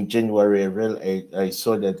 In January, I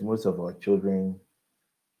saw that most of our children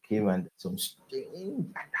came and some strange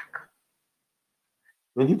attack.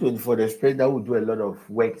 2024, the spread that will do a lot of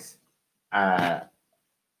works. The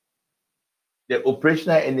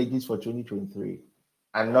operational energies for 2023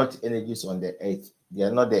 are not energies on the earth. They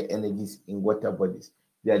are not the energies in water bodies.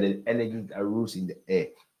 They are the energies that rules in the air.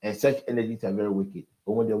 And such energies are very wicked.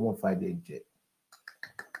 But when they won't find the jet,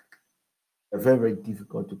 they're very, very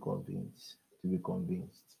difficult to convince, to be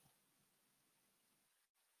convinced.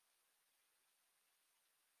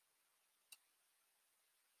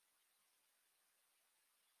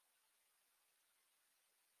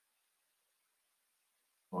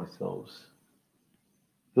 Ourselves.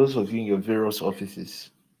 Those of you in your various offices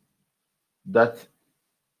that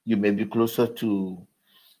you may be closer to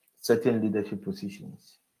certain leadership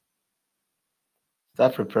positions,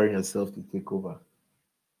 start preparing yourself to take over.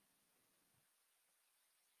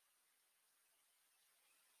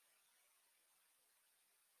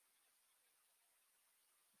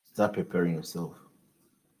 Start preparing yourself.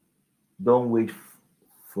 Don't wait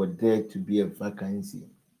for there to be a vacancy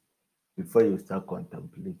before you start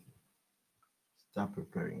contemplating. Start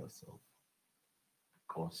preparing yourself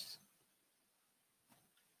because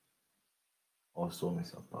awesome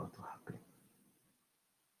is about to happen.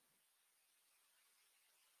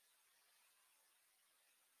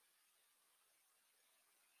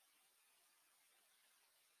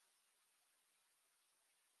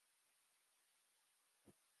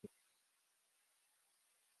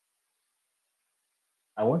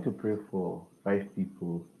 I want to pray for 5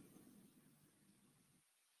 people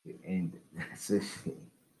to end the session.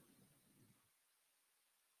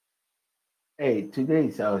 Hey, today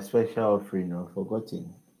is our special offering of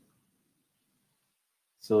forgotten.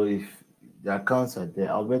 So if the accounts are there,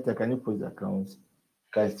 Alberta, can you put the accounts?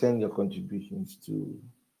 Can send your contributions to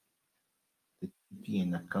the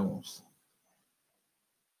TPN accounts.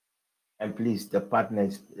 And please, the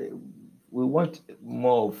partners, we want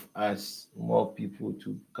more of us, more people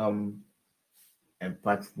to come and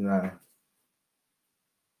partner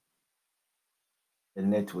the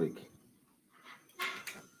network.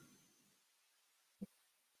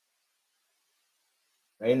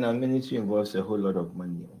 Right now, ministry involves a whole lot of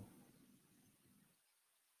money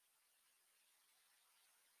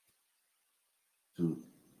to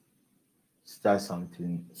start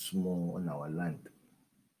something small on our land.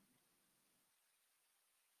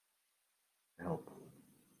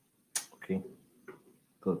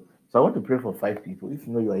 Good. So I want to pray for 5 people. If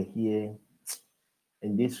you know you are here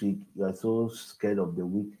and this week you are so scared of the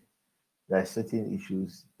week, there are certain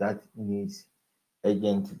issues that needs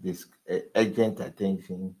urgent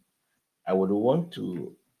attention. I would want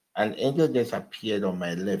to, an angel just appeared on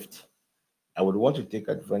my left. I would want to take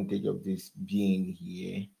advantage of this being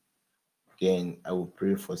here. Then I will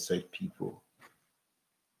pray for such people.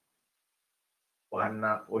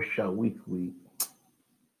 Wana Osha week we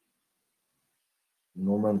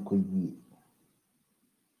no man could be.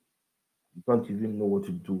 You don't even know what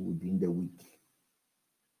to do within the week.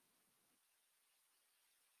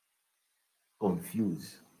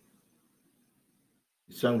 Confused.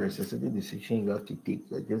 Some there's a certain decision you have to take.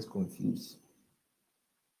 You're just confused.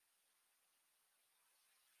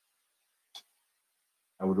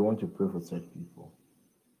 I would want to pray for such people.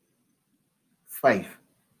 5.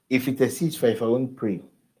 If it exceeds 5, I won't pray.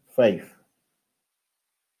 5.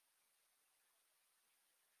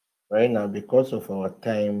 Right now, because of our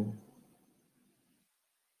time,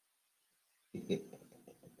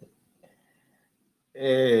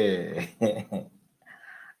 eh,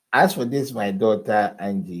 as for this, my daughter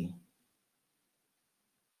Angie,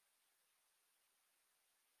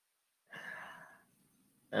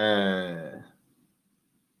 uh,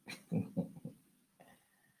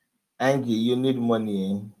 Angie, you need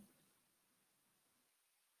money.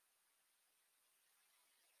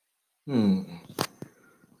 Hmm.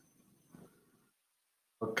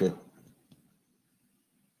 Okay.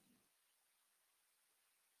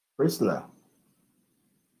 Priscilla,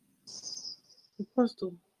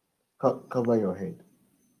 Apostle. cover your head.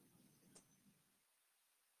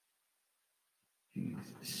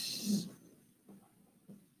 Jesus.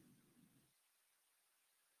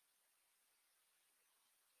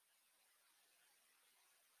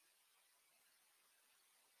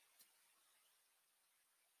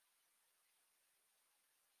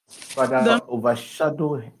 Done. Father,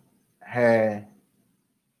 overshadow her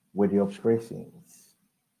with your presence.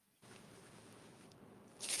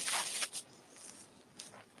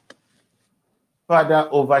 Father,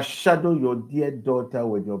 overshadow your dear daughter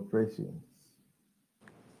with your presence.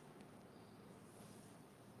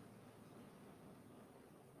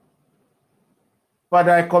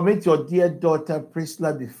 Father, I commit your dear daughter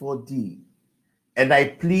Priscilla before thee, and I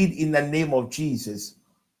plead in the name of Jesus,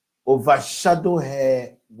 overshadow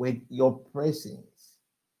her with your presence.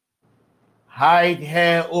 Hide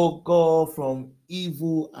her, O God, from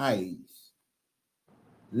evil eyes.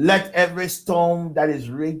 Let every storm that is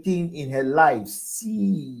raging in her life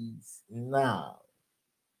cease now.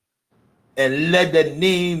 And let the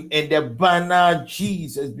name and the banner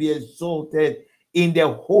Jesus be exalted in the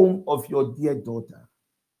home of your dear daughter.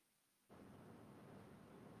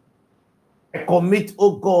 I commit,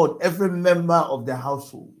 oh God, every member of the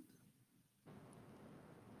household.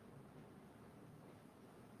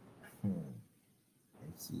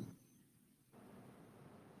 Let's see.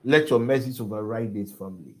 Let your mercies override this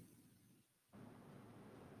family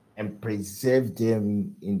and preserve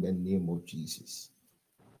them in the name of Jesus.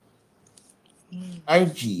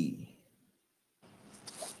 Angie,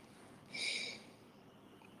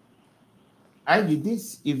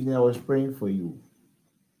 this evening I was praying for you.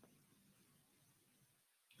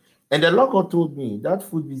 And the Lord God told me that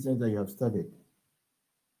food business that you have started,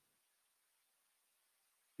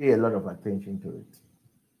 pay a lot of attention to it.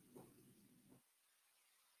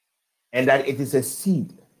 And that it is a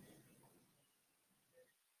seed.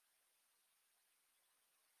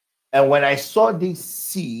 And when I saw this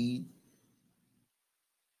seed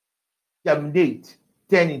germinate,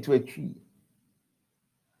 turn into a tree,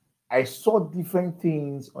 I saw different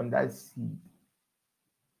things on that seed.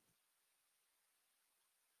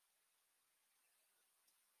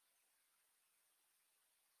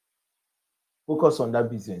 Focus on that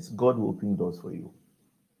business. God will open doors for you.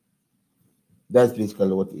 That's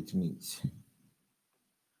basically what it means.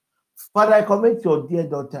 Father, I commit your dear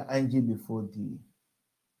daughter Angie before thee.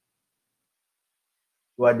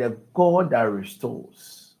 You are the God that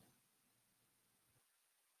restores.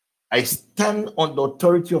 I stand on the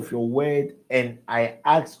authority of your word and I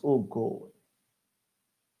ask, oh God,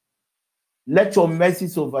 let your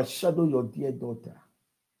mercies overshadow your dear daughter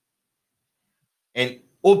and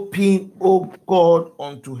open, oh God,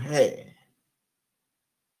 unto her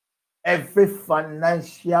every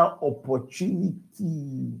financial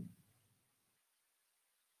opportunity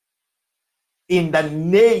in the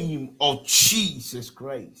name of Jesus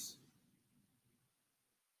Christ.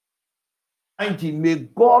 Auntie, may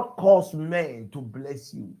God cause men to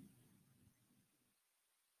bless you.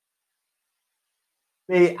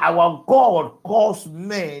 May our God cause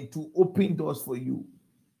men to open doors for you.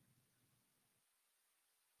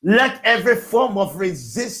 Let every form of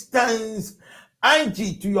resistance,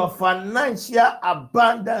 Angie, to your financial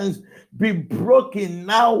abundance be broken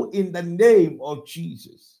now in the name of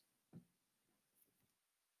Jesus.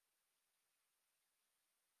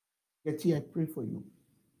 Getty, I pray for you.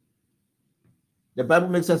 The Bible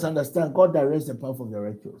makes us understand God directs the path of the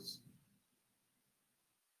righteous.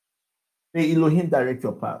 May Elohim direct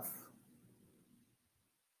your path.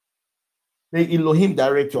 May Elohim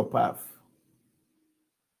direct your path.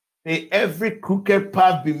 May every crooked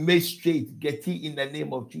path be made straight, Getty, in the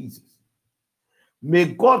name of Jesus. May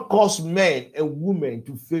God cause men and women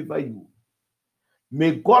to favor you.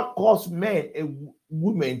 May God cause men and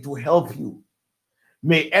women to help you.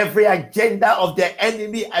 May every agenda of the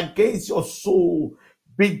enemy against your soul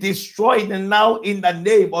be destroyed now in the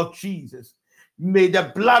name of Jesus. May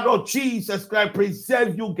the blood of Jesus Christ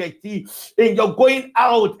preserve you, Getty, in your going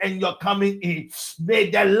out and your coming in. May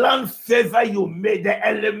the land favor you. May the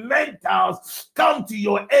elementals come to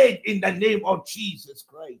your aid in the name of Jesus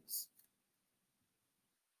Christ.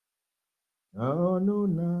 Oh,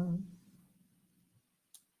 no.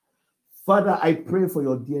 Father, I pray for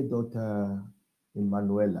your dear daughter,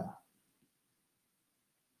 Emanuela.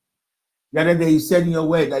 The other day you said in your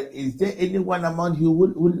word that is there anyone among you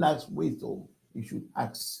who lacks wisdom? You should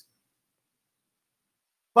ask.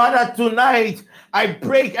 Father, tonight I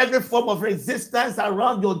break every form of resistance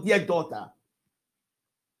around your dear daughter.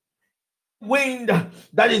 Wind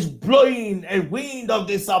that is blowing, a wind of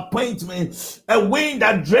disappointment, a wind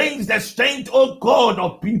that drains the strength, oh God,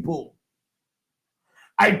 of people.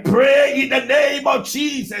 I pray in the name of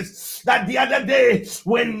Jesus that the other day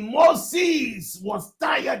when Moses was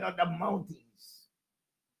tired on the mountains,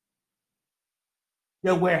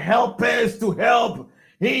 there were helpers to help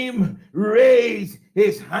him raise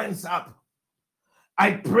his hands up.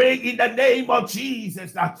 I pray in the name of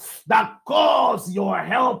Jesus that cause your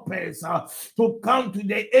helpers to come to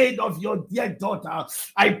the aid of your dear daughter.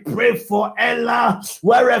 I pray for Ella,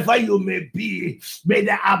 wherever you may be. May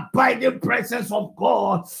the abiding presence of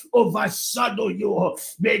God overshadow you.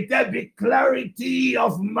 May there be clarity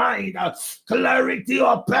of mind, clarity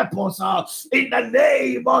of purpose in the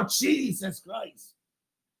name of Jesus Christ.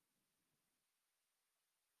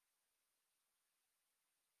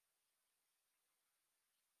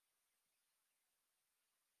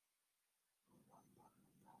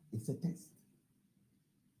 It's a test.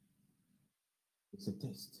 It's a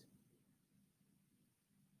test.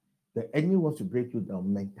 The enemy wants to break you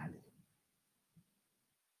down mentally.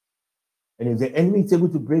 And if the enemy is able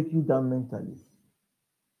to break you down mentally,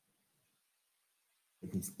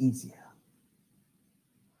 it is easier.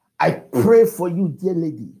 I pray for you, dear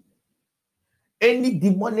lady. Any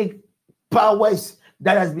demonic powers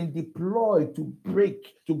that has been deployed to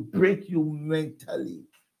break you mentally,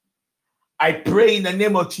 I pray in the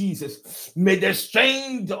name of Jesus. May the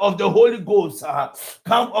strength of the Holy Ghost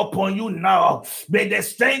come upon you now. May the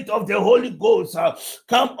strength of the Holy Ghost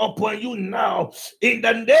come upon you now. In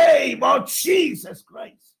the name of Jesus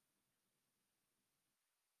Christ.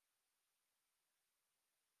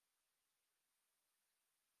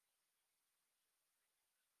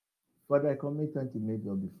 Father, I commit Auntie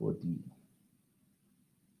Mabel before thee.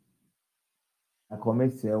 I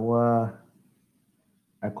commit Sewa.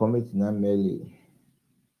 I commit Nameli.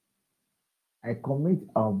 I commit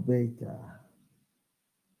Alberta.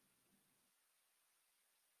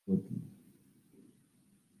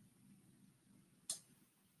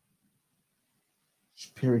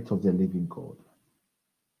 Spirit of the living God,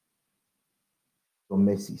 your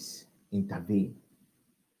mercies intervene.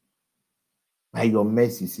 By your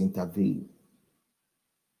mercies intervene.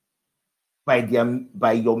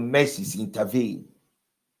 By your mercies intervene.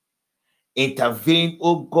 Intervene,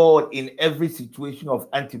 oh God, in every situation of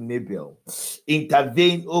Auntie Mabel.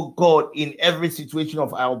 Intervene, oh God, in every situation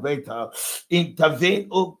of Alberta. Intervene,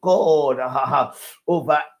 oh God,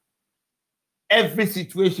 over every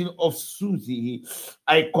situation of Susie.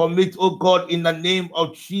 I commit, oh God, in the name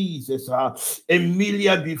of Jesus,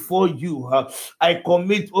 Emilia before you. I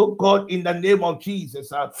commit, oh God, in the name of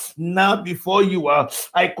Jesus, now before you.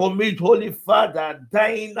 I commit, Holy Father,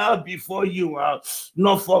 Dinah before you.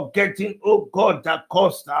 Not forgetting, oh God, that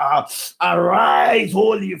Costa. Arise,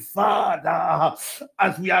 Holy Father,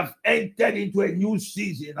 as we have entered into a new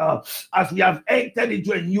season, as we have entered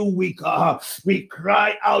into a new week. We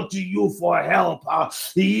cry out to you for help. help.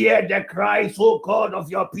 Hear the cries, O God, of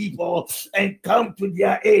your people, and come to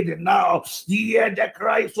their aid now. Hear the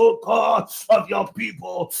cries, O God, of your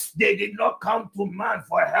people. They did not come to man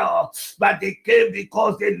for help, but they came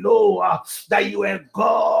because they know that you are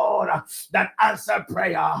God that answer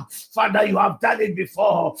prayer. Father, you have done it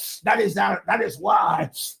before. That is why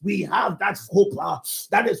we have that hope.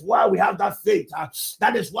 That is why we have that faith.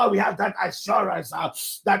 That is why we have that assurance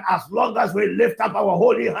that as long as we lift up our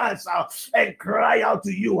holy hands and cry out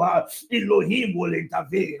to you, Elohim will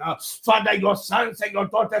intervene. Father, your sons and your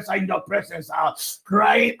daughters are in your presence,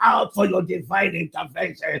 crying out for your divine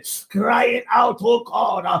intervention, crying out, oh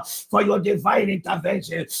God, for your divine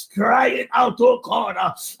intervention, crying out, oh God,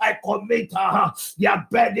 I commit their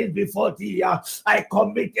burdens before thee. I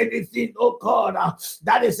commit anything, oh God,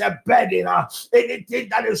 that is a burden, anything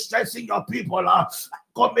that is stressing your people.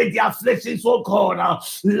 Commit the afflictions, oh God.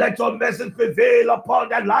 Let your message prevail upon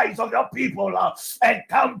the lives of your people and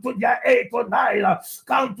come to their aid tonight.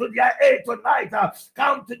 Come to their aid tonight.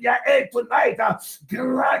 Come to their aid tonight.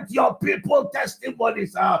 Grant your people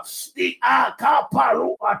testimonies. The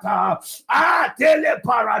Akaparuata.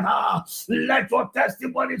 Teleparana. Let your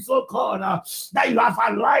testimonies, oh God, that you have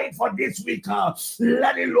aligned for this week.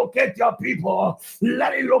 Let it locate your people.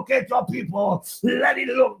 Let it locate your people. Let it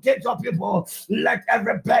locate your people. Let every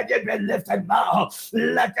burden be lifted now.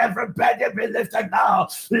 Let every burden be lifted now.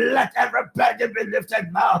 Let every burden be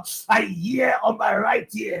lifted now. I hear on my right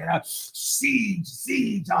ear,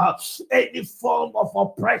 siege, any form of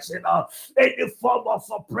oppression,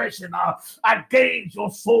 against your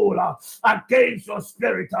soul, against your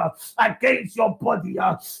spirit, against your body.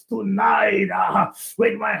 Tonight,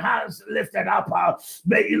 with my hands lifted up,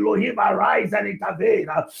 may Elohim arise and intervene.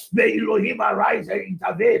 May Elohim arise and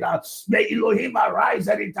intervene. May Elohim arise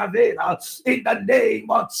and intervene in the name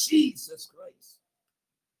of Jesus Christ.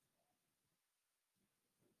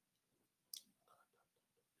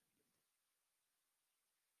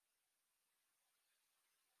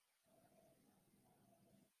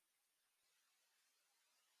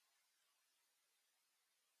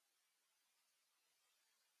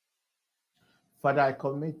 Father, I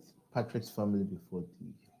commit Patrick's family before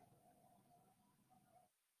thee.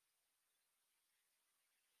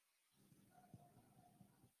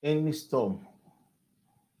 Any storm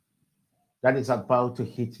that is about to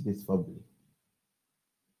hit this family,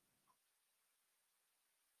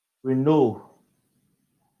 we know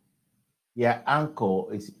their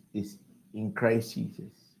anchor is in Christ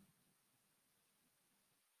Jesus.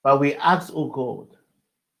 But we ask, oh God,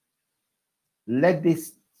 let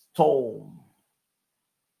this storm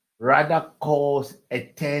rather cause a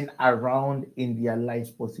turn around in their lives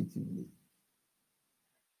positively.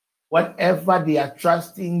 Whatever they are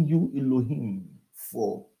trusting you, Elohim,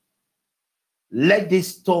 for, let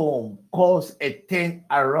this storm cause a turn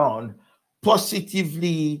around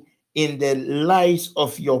positively in the lives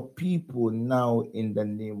of your people now in the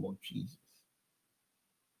name of Jesus.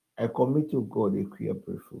 I commit to God a clear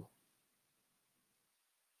prayer.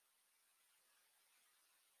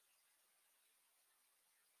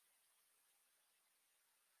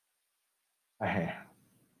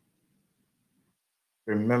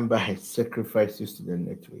 Remember his sacrifices to the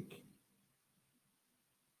network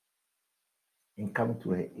and come to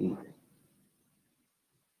her aid.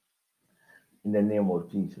 In the name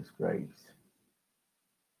of Jesus Christ.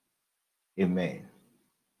 Amen.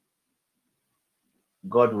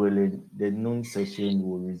 God willing, the noon session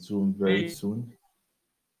will resume very soon.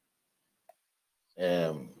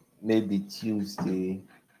 Maybe Tuesday.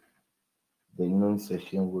 The noon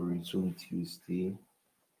session will resume Tuesday.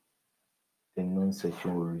 The noon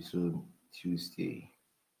session will resume Tuesday.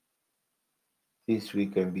 This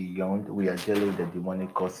week and beyond, we are dealing with the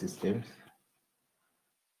demonic call systems.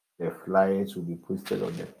 The flyers will be posted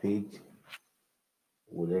on the page.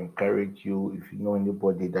 Would encourage you, if you know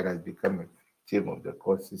anybody that has become a victim of the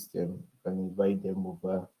call system, you can invite them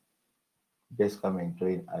over. Just come and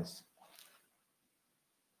join us.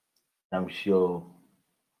 I'm sure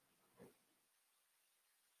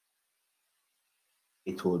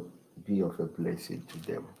it will be of a blessing to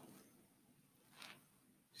them.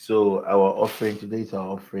 So our offering today is our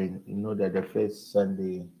offering. You know that the first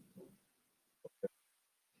Sunday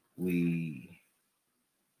we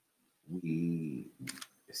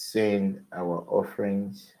send our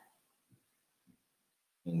offerings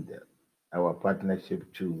in our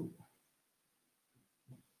partnership to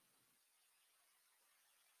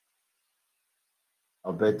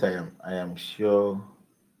Alberta. I am sure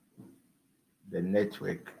the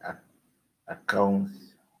network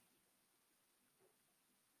accounts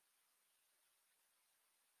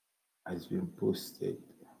has been posted.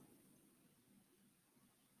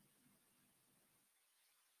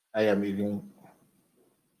 I am even,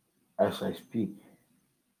 as I speak,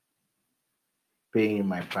 paying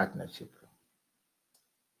my partnership.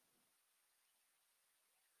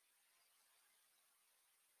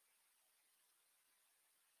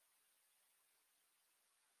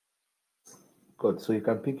 Good. So you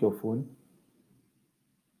can pick your phone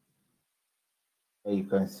and you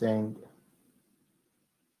can send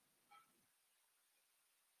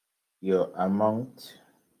your amount.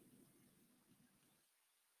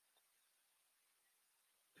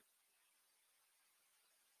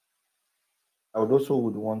 I would also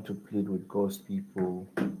would want to plead with God's people,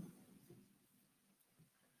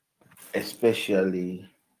 especially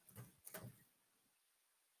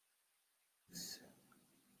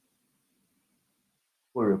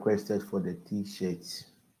who requested for the t-shirts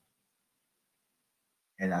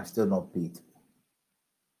and are still not paid.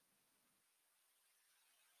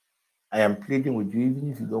 I am pleading with you,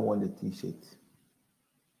 even if you don't want the t-shirts.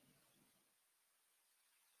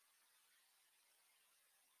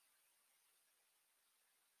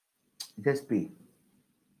 Just pay.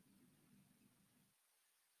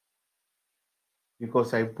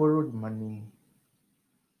 Because I borrowed money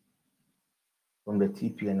from the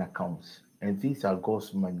TPN accounts, and these are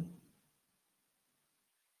God's money.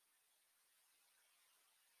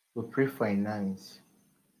 To pre-finance,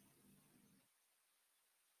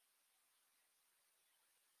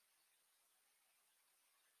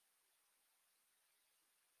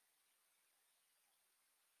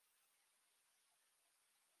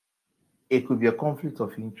 it could be a conflict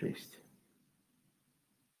of interest.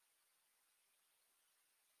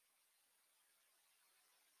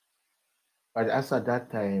 But as at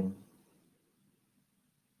that time,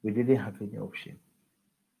 we didn't have any option.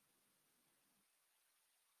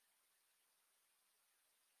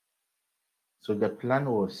 So the plan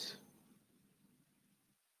was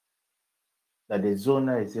that the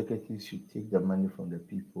zonal executives should take the money from the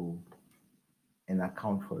people and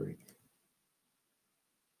account for it.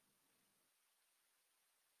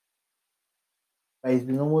 But it's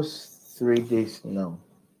been almost 3 days now.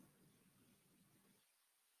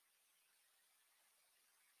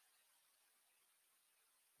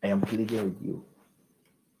 I am pleading with you.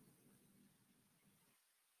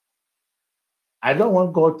 I don't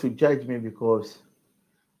want God to judge me because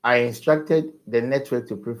I instructed the network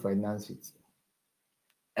to pre-finance it.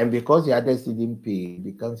 And because the others didn't pay, it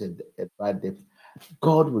becomes a bad debt.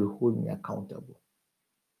 God will hold me accountable.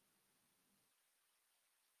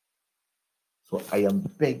 So I am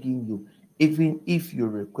begging you, even if you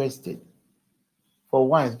requested, for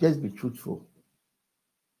once, just be truthful.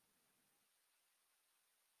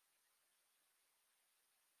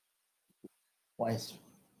 Once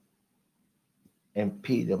and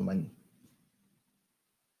pay the money.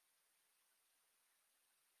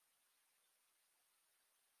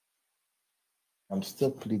 I'm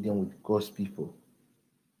still pleading with God's people.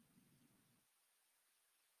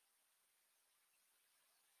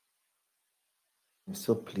 I'm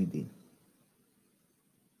still pleading.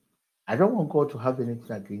 I don't want God to have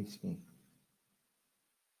anything against me.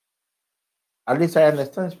 At least I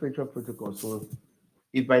understand spiritual protocol. So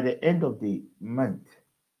if by the end of the month,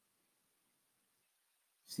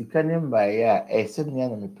 sikanim by ya, except me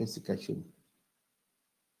and my sika hyɛ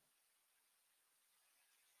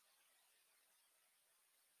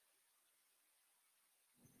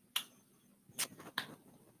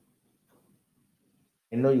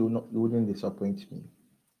I know you wouldn't disappoint me.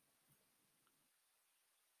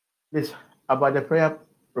 This about the prayer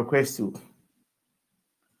request too.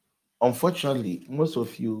 Unfortunately, most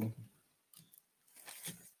of you,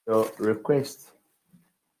 your request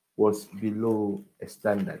was below a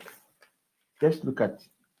standard. Just look at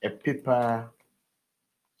a paper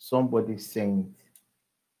somebody sent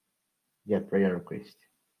their prayer request.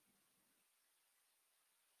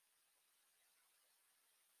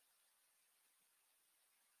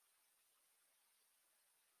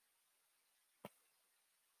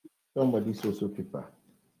 Somebody's also paper.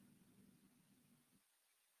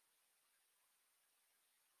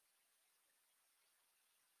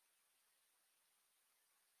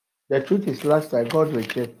 The truth is, last time God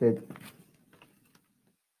rejected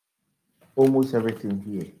almost everything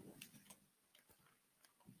here.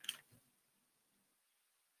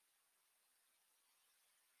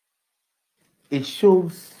 It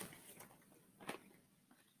shows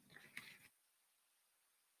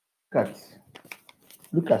at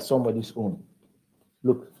look at somebody's own.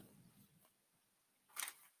 Look,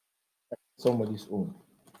 somebody's own.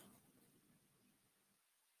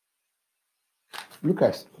 Look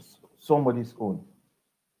at somebody's own.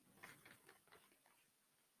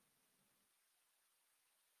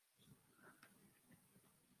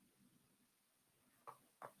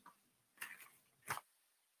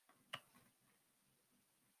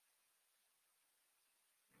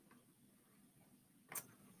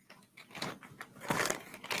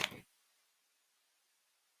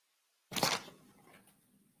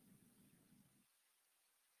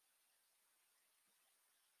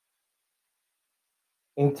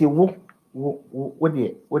 Inti wo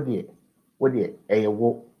de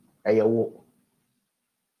ɛyɛ wo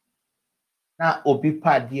na obi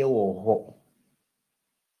padeɛ wɔ hɔ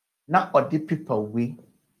na ɔde paper wei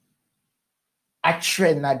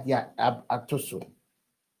akyerɛ n'adeɛ ato so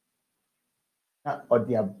na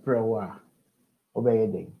ɔde abrɛ wo a wobɛyɛ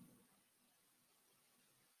dɛn?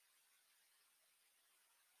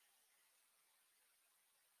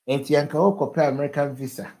 Nti anka wokɔpɛ American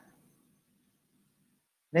visa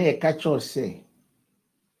na yɛka kyerɛw sɛ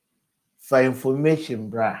fa information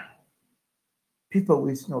bra people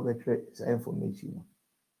wei si na wɔbɛtwerɛ saa information no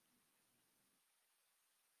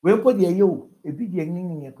wei mpo deɛ ɛyɛ o ebi deɛ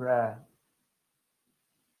nyɛ koraa.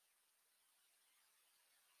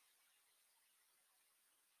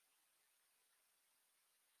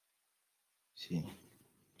 See,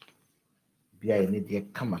 bia ne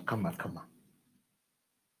deɛ kama.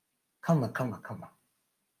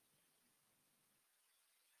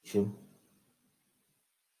 Hyɛm.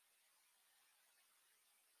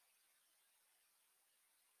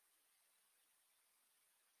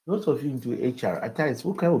 Those of you into HR, at times,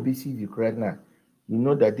 what kind of BCV correct now? You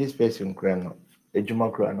know that this person correct now,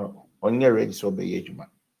 Ejuma correct now, on your ready so be Ejuma.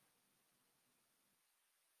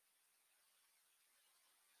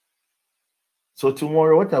 So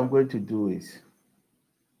tomorrow, what I'm going to do is,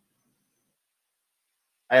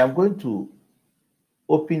 I am going to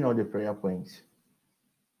open all the prayer points.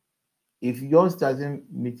 If yours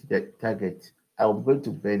doesn't meet the target, I'm going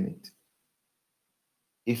to burn it.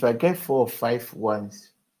 If I get 4 or 5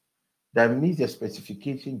 ones that meets the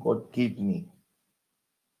specification God gave me,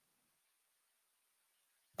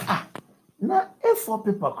 now A4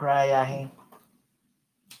 paper cry,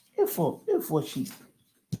 A4 sheet.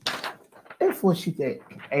 A4 sheet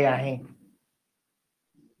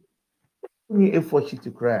A4 sheet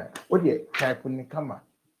to cry. What do you type on the camera?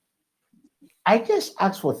 I just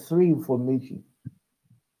asked for 3 information.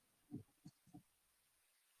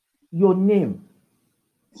 Your name,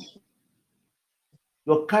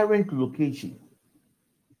 your current location,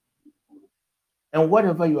 and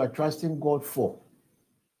whatever you are trusting God for.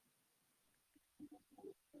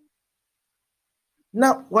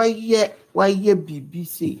 Now, why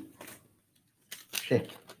BBC? Check.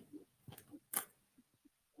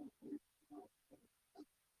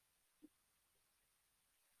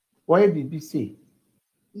 Why BBC?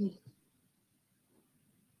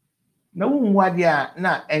 Na wumwadi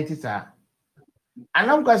na entita.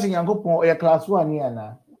 Anam kasi Nyankopon ya class 1 ni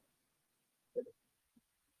ana.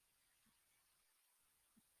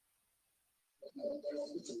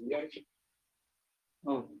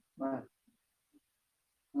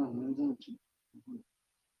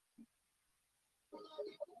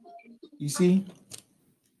 You see,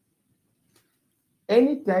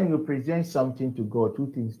 anytime you present something to God,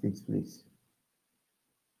 2 things takes place.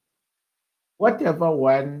 Whatever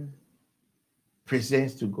one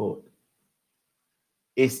presents to God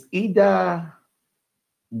is either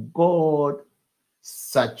God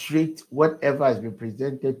saturate whatever has been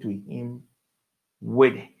presented to him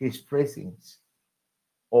with his presence,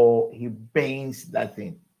 or he bans that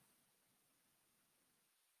thing.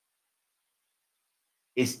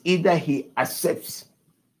 It's either he accepts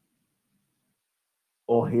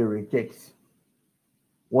or he rejects.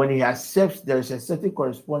 When he accepts, there is a certain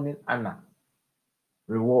corresponding honor,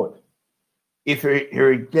 reward. If he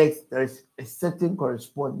rejects, there is a certain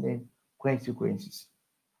corresponding consequences.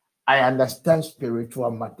 I understand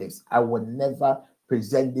spiritual matters. I will never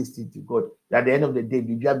present this thing to God. At the end of the day,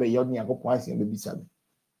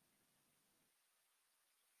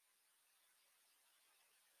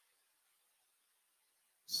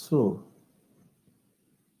 so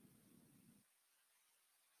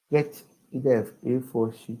get either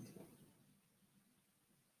A4 sheet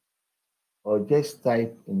or just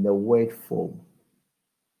type in the word form.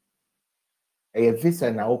 A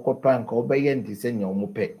visa na okopa nka obeye nti se nya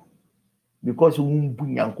omope because wumbu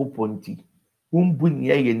Nyankopon nti wumbu ne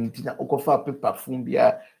ye nti na okofa paper form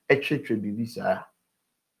bia etwetwe bibi saa.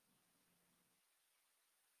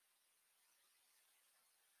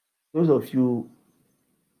 Those of you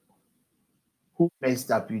who messed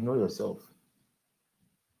up, you know yourself.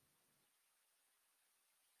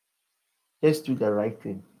 Just do the right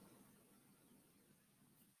thing.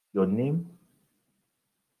 Your name,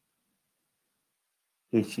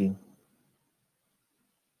 H,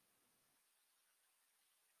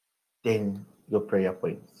 then your prayer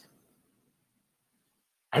points.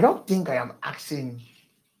 I don't think I am asking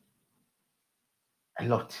a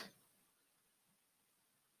lot.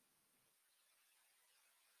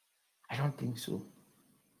 I don't think so.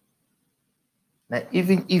 Now,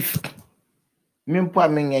 even if Mimpo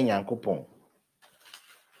Amenye Nyankopon,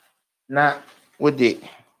 Now, with the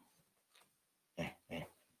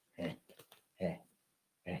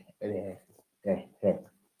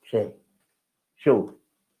share, show,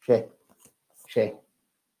 share, share,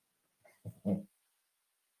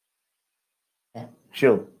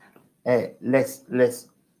 show. Let's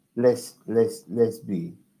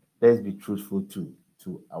be truthful to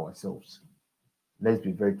ourselves. Let's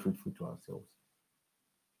be very truthful to ourselves.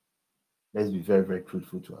 Let's be very, very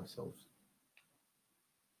truthful to ourselves.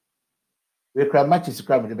 We cry matches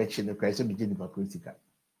cry with the back the cry so begin the critical.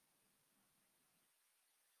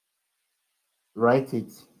 Write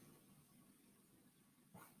it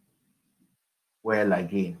well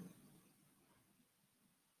again.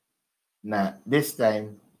 Now, this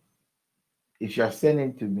time, if you are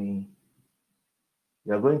sending to me,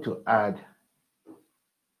 you are going to add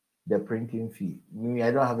the printing fee. Me,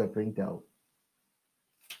 I don't have a printer.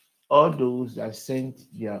 All those that sent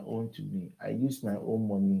their own to me, I use my own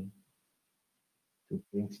money to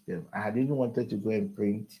print them. I had even wanted to go and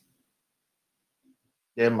print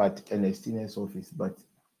them at Ernestina's office, but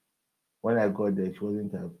when I got there, she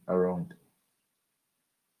wasn't around.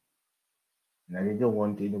 And I didn't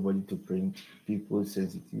want anybody to print people's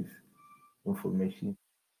sensitive information.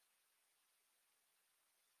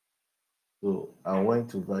 So I went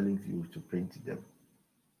to Valley View to print them.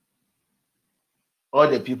 All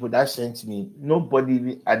the people that sent me, nobody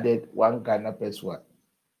even added one Ghana person.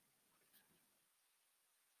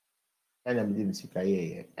 And I'm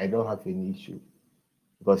doing I don't have any issue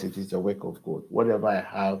because it is the work of God. Whatever I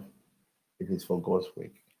have, it is for God's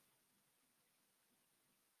work.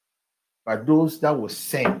 But those that were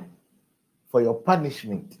sent for your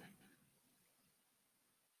punishment,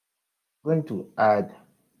 going to add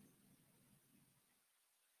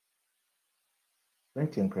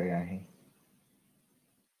 20 and prayer here.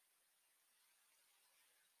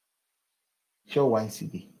 Show one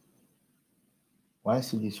CD. One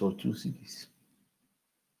CD or two CDs.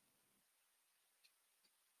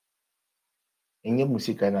 Enye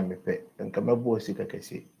musika na mepe, nka mebo sika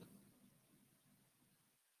kese.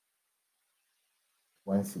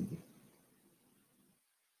 One CD.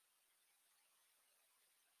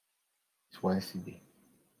 It's one CD.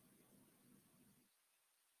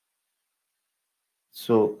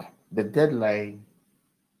 So the deadline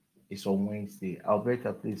is on Wednesday.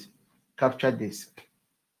 Alberta, please capture this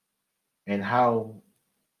and how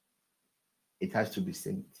it has to be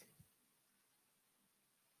sent.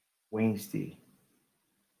 Wednesday.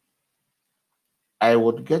 I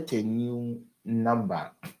would get a new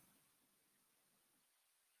number.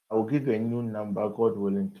 I will give you a new number, God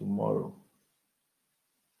willing, tomorrow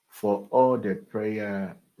for all the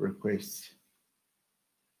prayer requests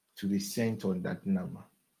to be sent on that number.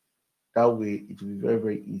 That way, it will be very,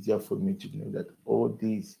 very easier for me to know that all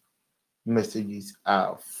these messages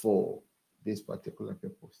are for this particular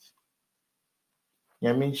purpose.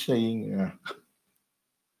 I mean, saying, I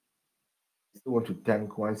still want to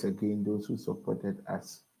thank once again those who supported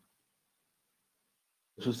us,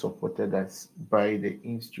 by the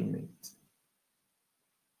instrument.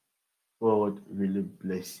 God really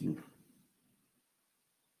bless you.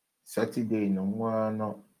 Saturday, no one,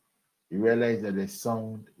 you realize that the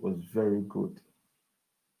sound was very good.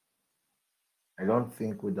 I don't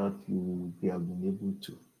think without you we have been able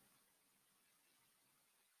to.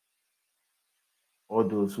 All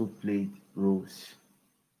those who played roles,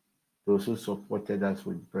 those who supported us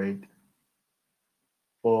with bread,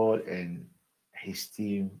 Paul and his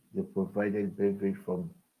team, they provided beverage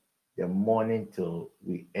from the morning till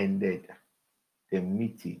we ended the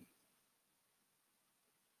meeting.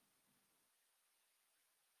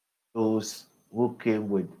 Those who came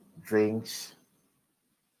with drinks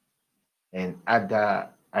and other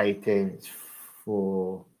items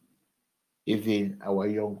for even our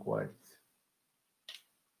young ones.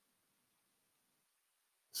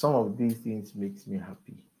 Some of these things makes me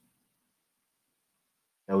happy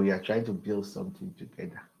that we are trying to build something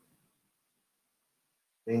together.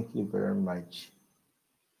 Thank you very much,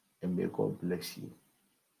 and may God bless you.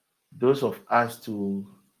 Those of us to,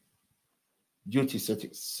 due to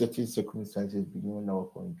certain circumstances beyond our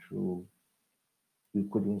control, we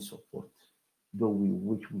couldn't support, though we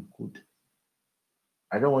wish we could.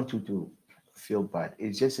 I don't want you to feel bad.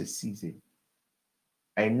 It's just a season.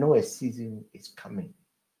 I know a season is coming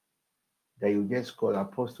that you just call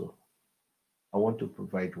Apostle. I want to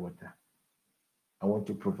provide water. I want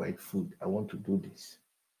to provide food. I want to do this.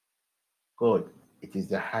 God, it is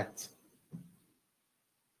the heart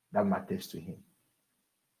that matters to Him.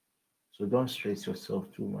 So don't stress yourself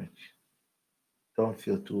too much. Don't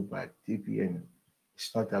feel too bad. TPN,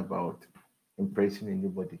 it's not about impressing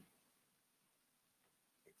anybody.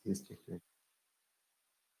 this church.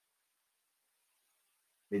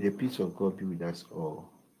 May the peace of God be with us all.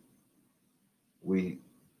 We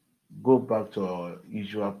go back to our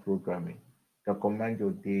usual programming. The command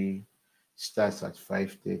your day starts at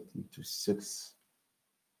 5:30 to 6.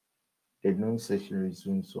 The noon session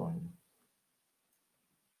resumes on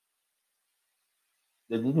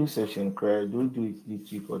the noon session. Cry, don't do it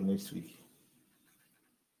this week or next week.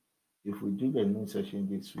 If we do the noon session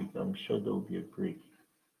this week, I'm sure there will be a break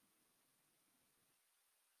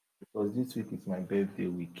because this week is my birthday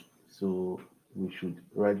week. So we should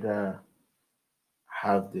rather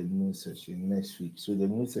have the noon session next week. So the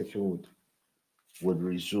noon session would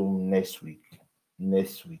resume next week,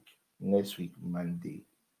 next week, next week Monday,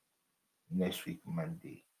 next week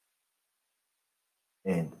Monday,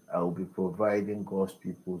 and I will be providing God's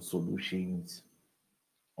people solutions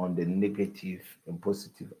on the negative and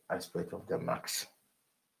positive aspect of the marks.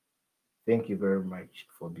 Thank you very much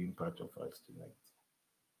for being part of us tonight.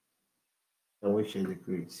 And we share the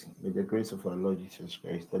grace. May the grace of our Lord Jesus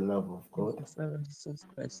Christ, the love of Thank God, you, Father Jesus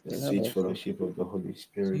Christ, the the love sweet of God, fellowship of the Holy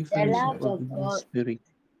Spirit sweet The be fellowship with love us of of the Holy God Spirit,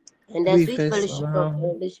 and the be sweet with us fellowship of the now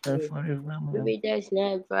Holy and Spirit be forevermore. with us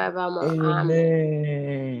now and forevermore.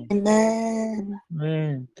 Amen. Amen. Amen.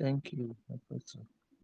 Amen. Thank you, Apostle.